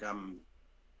not like I'm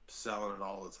selling it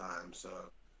all the time. So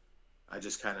I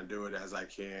just kind of do it as I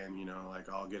can, like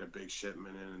I'll get a big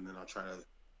shipment in and then I'll try to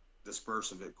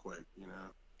disperse of it quick, and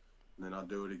then I'll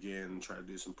do it again and try to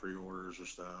do some pre-orders or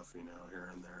stuff,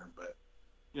 here and there. But,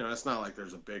 it's not like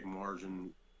there's a big margin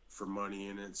for money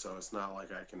in it. So it's not like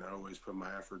I can always put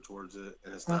my effort towards it.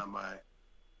 And it's not my,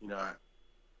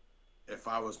 if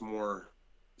I was more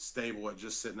stable at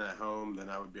just sitting at home, then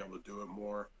I would be able to do it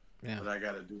more. Yeah. But I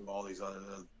got to do all these other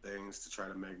things to try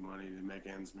to make money, to make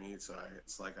ends meet. So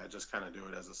it's like I just kind of do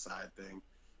it as a side thing.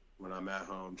 When I'm at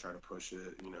home, try to push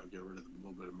it, get rid of the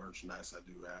little bit of merchandise I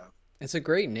do have. It's a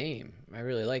great name. I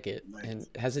really like it. Nice. And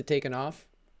has it taken off?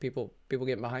 People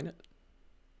getting behind it?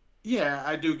 Yeah,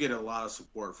 I do get a lot of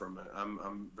support from it.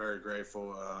 I'm very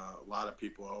grateful. A lot of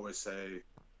people always say,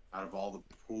 out of all the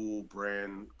pool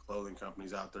brand clothing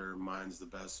companies out there, mine's the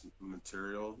best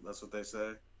material. That's what they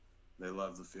say. They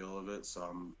love the feel of it. So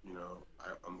I'm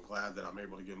glad that I'm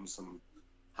able to give them some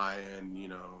high end,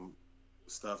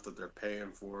 stuff that they're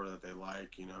paying for, that they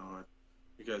like,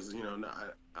 because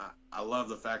I love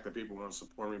the fact that people want to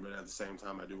support me, but at the same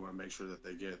time I do want to make sure that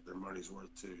they get their money's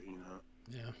worth too,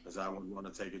 yeah, because I wouldn't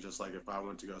want to take it just like if I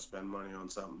went to go spend money on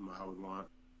something, I would want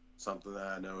something that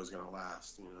I know is going to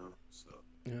last, so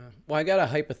yeah. Well, I got a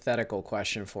hypothetical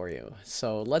question for you.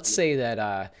 So let's say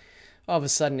that all of a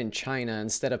sudden in China,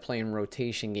 instead of playing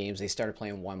rotation games, they started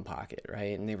playing one pocket,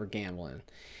 right? And they were gambling.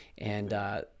 And,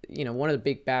 one of the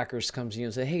big backers comes to you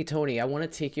and says, hey, Tony, I want to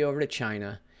take you over to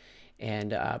China.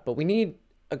 And but we need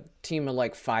a team of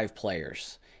like 5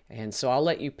 players. And so I'll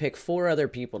let you pick 4 other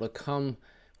people to come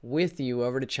with you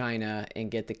over to China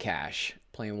and get the cash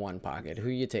playing one pocket. Who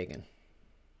are you taking?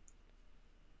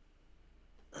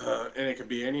 And it could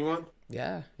be anyone?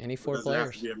 Yeah, any 4 players. It doesn't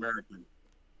have to be American.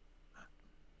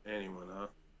 Anyone,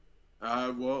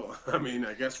 huh? Well, I mean,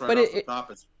 I guess right off the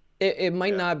top it's... It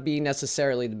might not be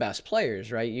necessarily the best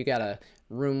players, right? You got to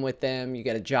room with them. You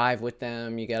got to jive with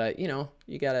them. You got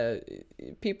to,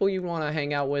 people you want to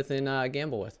hang out with and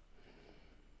gamble with.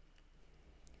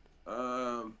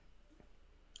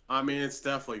 I mean, it's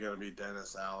definitely going to be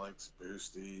Dennis, Alex,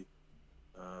 Boosty.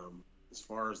 As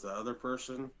far as the other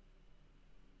person,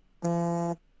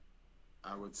 I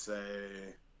would say...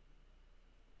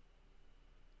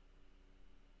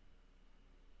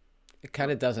 It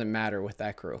kind of doesn't matter with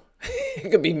that crew.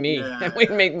 It could be me, and we'd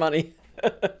make money.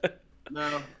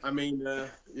 No, I mean,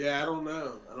 yeah, I don't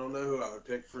know. I don't know who I would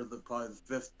pick for probably the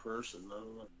fifth person. I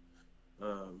don't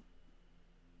know.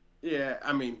 Yeah,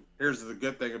 I mean, here's the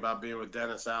good thing about being with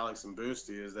Dennis, Alex, and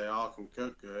Boosty is they all can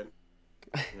cook good.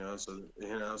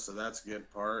 So that's a good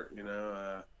part.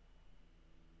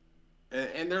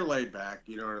 And they're laid back.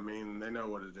 You know what I mean? They know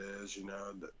what it is.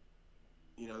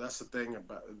 That's the thing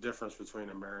about the difference between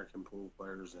American pool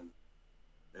players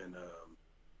and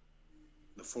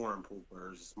the foreign pool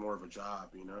players. It's more of a job.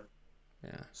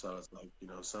 Yeah. So it's like,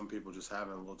 some people just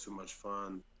having a little too much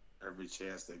fun every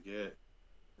chance they get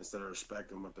instead of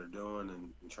respecting what they're doing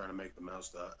and trying to make the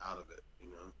most out of it.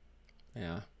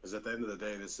 Yeah. Because at the end of the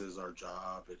day, this is our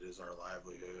job. It is our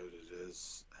livelihood. It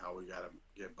is how we got to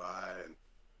get by.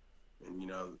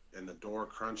 And the door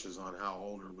crunches on how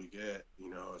older we get,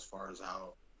 as far as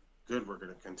how good we're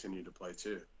going to continue to play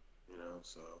too,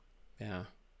 so Yeah.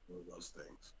 those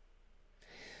things.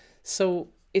 So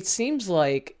it seems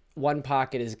like One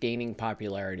Pocket is gaining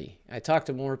popularity. I talk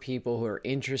to more people who are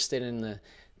interested in the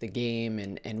game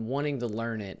and wanting to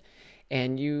learn it.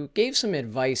 And you gave some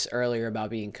advice earlier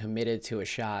about being committed to a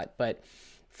shot, but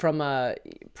from a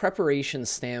preparation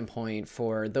standpoint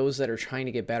for those that are trying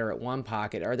to get better at One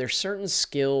Pocket, are there certain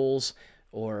skills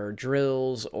or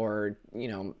drills or,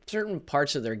 certain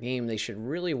parts of their game they should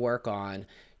really work on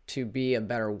to be a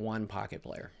better One Pocket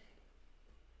player?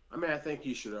 I mean, I think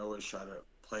you should always try to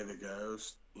play the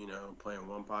ghost, playing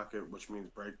one pocket, which means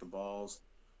break the balls,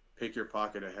 pick your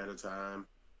pocket ahead of time,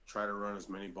 try to run as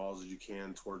many balls as you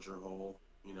can towards your hole,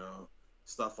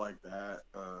 stuff like that.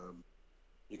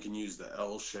 You can use the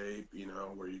L shape,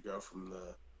 where you go from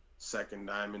the second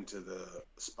diamond to the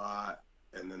spot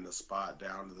and then the spot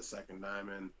down to the second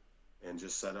diamond and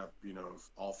just set up,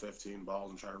 all 15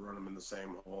 balls and try to run them in the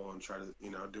same hole and try to,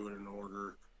 do it in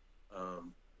order.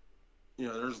 Um,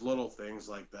 there's little things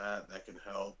like that can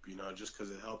help, just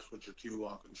because it helps with your cue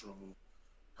ball control,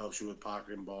 helps you with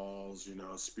pocketing balls,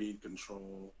 speed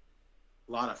control.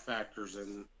 A lot of factors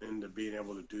into being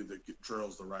able to do the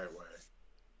drills the right way.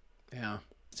 Yeah.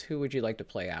 Who would you like to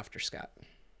play after Scott?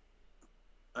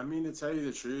 I mean, to tell you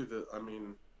the truth,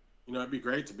 it'd be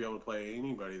great to be able to play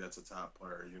anybody that's a top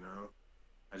player.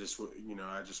 I just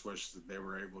wish that they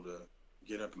were able to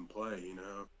get up and play.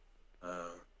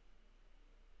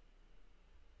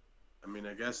 I mean,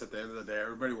 I guess at the end of the day,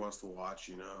 everybody wants to watch.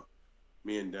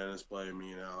 Me and Dennis play,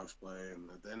 me and Alex play, and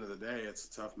at the end of the day, it's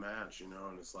a tough match. And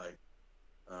it's like,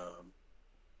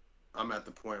 I'm at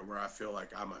the point where I feel like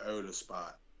I'm owed a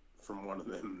spot from one of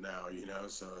them now.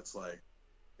 So it's like,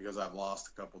 because I've lost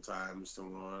a couple times to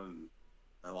one, and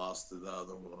I lost to the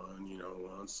other one,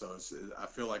 once. So I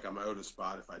feel like I'm owed a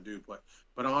spot if I do play.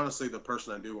 But honestly, the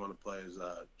person I do want to play is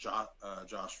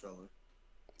Josh Filler.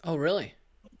 Oh, really?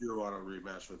 I do want a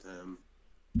rematch with him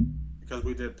because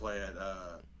we did play at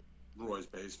Roy's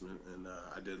basement, and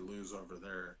I did lose over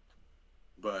there.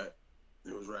 But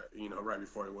it was right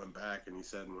before he went back, and he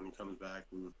said when he comes back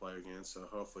we would play again. So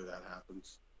hopefully that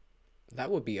happens. That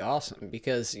would be awesome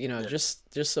because Yeah. just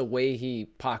the way he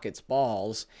pockets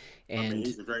balls, I mean, and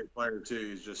he's a great player too.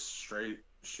 He's just straight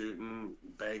shooting,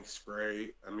 banks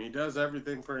great. I mean, he does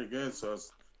everything pretty good. So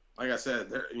it's like I said,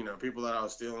 there, people that I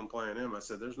was stealing playing him, I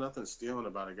said, there's nothing stealing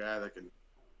about a guy that can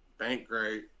bank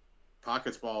great,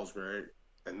 pockets balls great,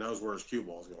 and knows where his cue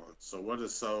ball's going. So what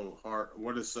is so hard?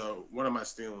 What am I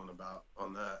stealing about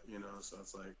on that? So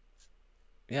it's like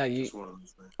yeah, just one of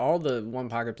those things. all the One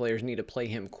Pocket players need to play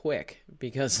him quick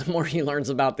because the more he learns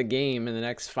about the game in the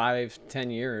next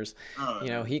 5-10 years, Oh,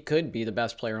 yeah. he could be the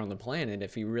best player on the planet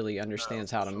if he really Oh,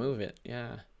 understands for how to sure. move it.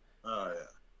 Yeah. Oh, yeah.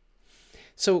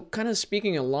 So, kind of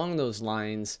speaking along those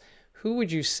lines, who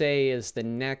would you say is the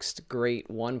next great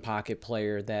One Pocket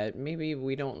player that maybe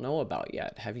we don't know about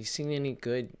yet? Have you seen any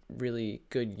really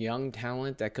good young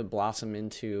talent that could blossom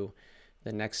into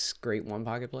the next great One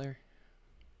Pocket player?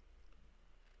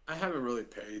 I haven't really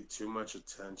paid too much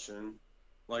attention.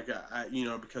 Like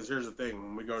because here's the thing: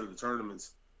 when we go to the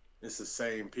tournaments, it's the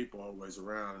same people always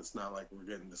around. It's not like we're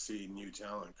getting to see new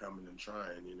talent coming and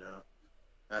trying.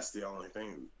 That's the only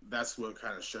thing. That's what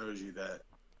kind of shows you that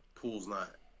pool's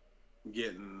not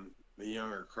getting the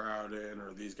younger crowd in,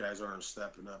 or these guys aren't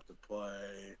stepping up to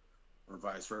play, or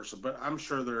vice versa. But I'm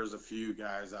sure there's a few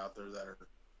guys out there that are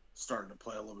starting to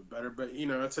play a little bit better. But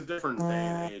it's a different day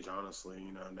and age,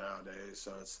 honestly. Nowadays,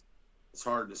 so it's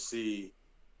hard to see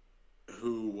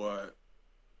what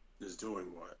is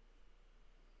doing what.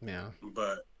 Yeah.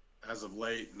 But as of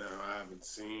late, no, I haven't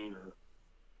seen or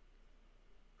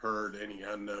heard any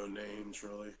unknown names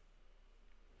really.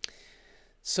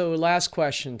 So last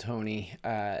question, Tony.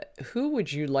 Who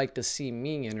would you like to see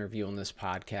me interview on this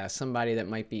podcast? Somebody that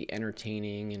might be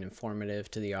entertaining and informative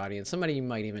to the audience. Somebody you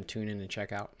might even tune in and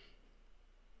check out.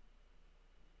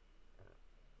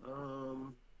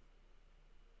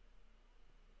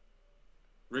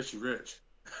 Richie Rich.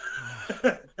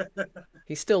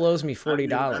 He still owes me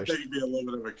 $40. I think he'd be a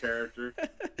little bit of a character.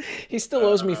 He still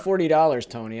owes me $40,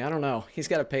 Tony. I don't know. He's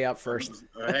got to pay up first.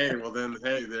 Hey, well then,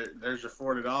 hey, there's your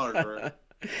 $40, bro.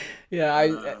 Yeah,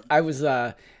 I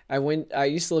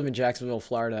used to live in Jacksonville,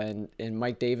 Florida, and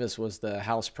Mike Davis was the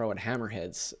house pro at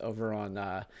Hammerheads over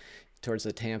on towards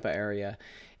the Tampa area.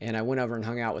 And I went over and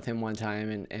hung out with him one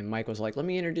time, and Mike was like, let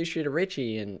me introduce you to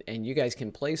Richie, and you guys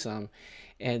can play some.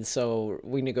 And so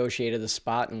we negotiated the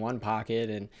spot in one pocket,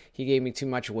 and he gave me too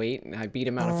much weight, and I beat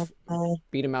him out of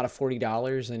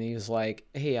 $40. And he was like,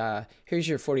 hey, here's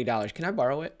your $40. Can I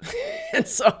borrow it? And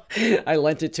so I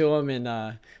lent it to him,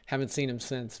 and haven't seen him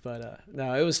since. But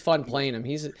no, it was fun playing him.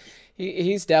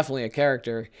 He's definitely a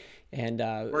character. And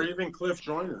or even Cliff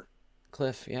Joyner.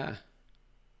 Cliff, yeah.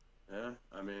 Yeah,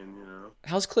 I mean, you know.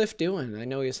 How's Cliff doing? I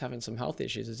know he was having some health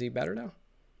issues. Is he better now?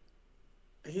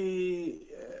 He,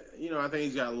 I think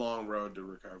he's got a long road to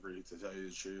recovery, to tell you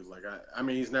the truth. Like, I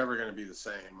mean, he's never going to be the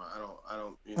same. I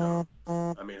don't,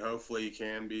 I mean, hopefully he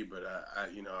can be, but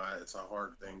it's a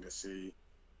hard thing to see.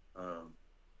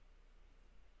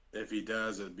 If he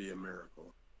does, it'd be a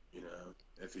miracle,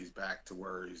 if he's back to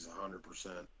where he's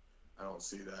 100%. I don't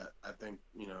see that. I think,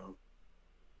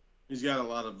 he's got a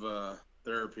lot of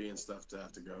therapy and stuff to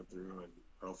have to go through, and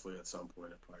hopefully at some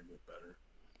point it'll probably get better.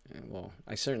 Yeah, well,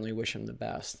 I certainly wish him the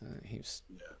best. He's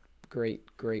great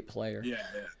player. Yeah.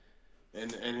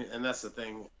 And that's the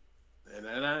thing. And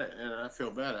I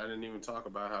feel bad. I didn't even talk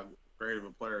about how great of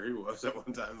a player he was at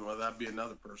one time. Well, that'd be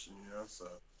another person, So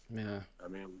yeah. I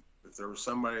mean, if there was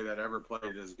somebody that ever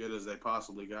played as good as they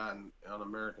possibly got on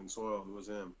American soil, it was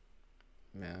him.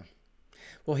 Yeah.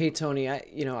 Well, hey Tony,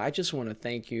 I just want to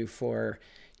thank you for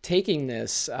taking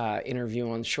this interview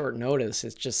on short notice.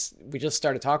 We just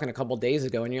started talking a couple days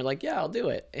ago, and you're like, yeah, I'll do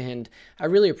it. And I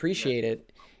really appreciate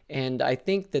it. And I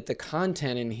think that the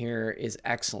content in here is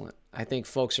excellent. I think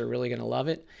folks are really going to love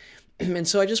it. And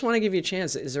so I just want to give you a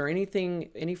chance. Is there any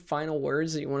final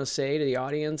words that you want to say to the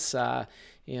audience,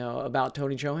 about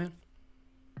Tony Chohan?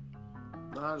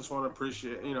 No, I just want to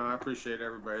appreciate, I appreciate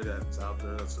everybody that's out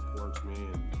there that supports me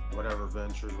and whatever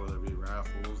ventures, whether it be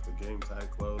raffles, the game tag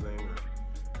clothing, or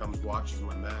comes watches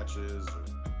my matches or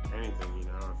anything,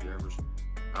 if you're ever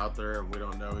out there and we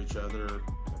don't know each other,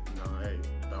 hey,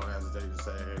 don't hesitate to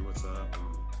say, hey, what's up,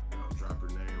 and drop your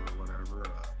name or whatever.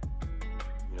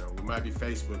 We might be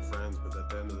Facebook friends, but at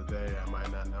the end of the day, I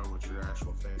might not know what your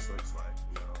actual face looks like.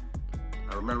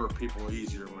 I remember people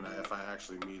easier if I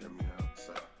actually meet them,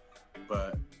 so,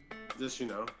 but just,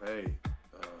 hey,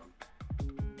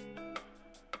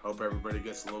 hope everybody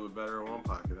gets a little bit better in one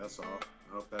pocket, that's all.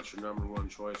 I hope that's your number one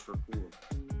choice for pool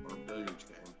or billiards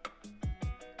game.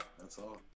 That's all.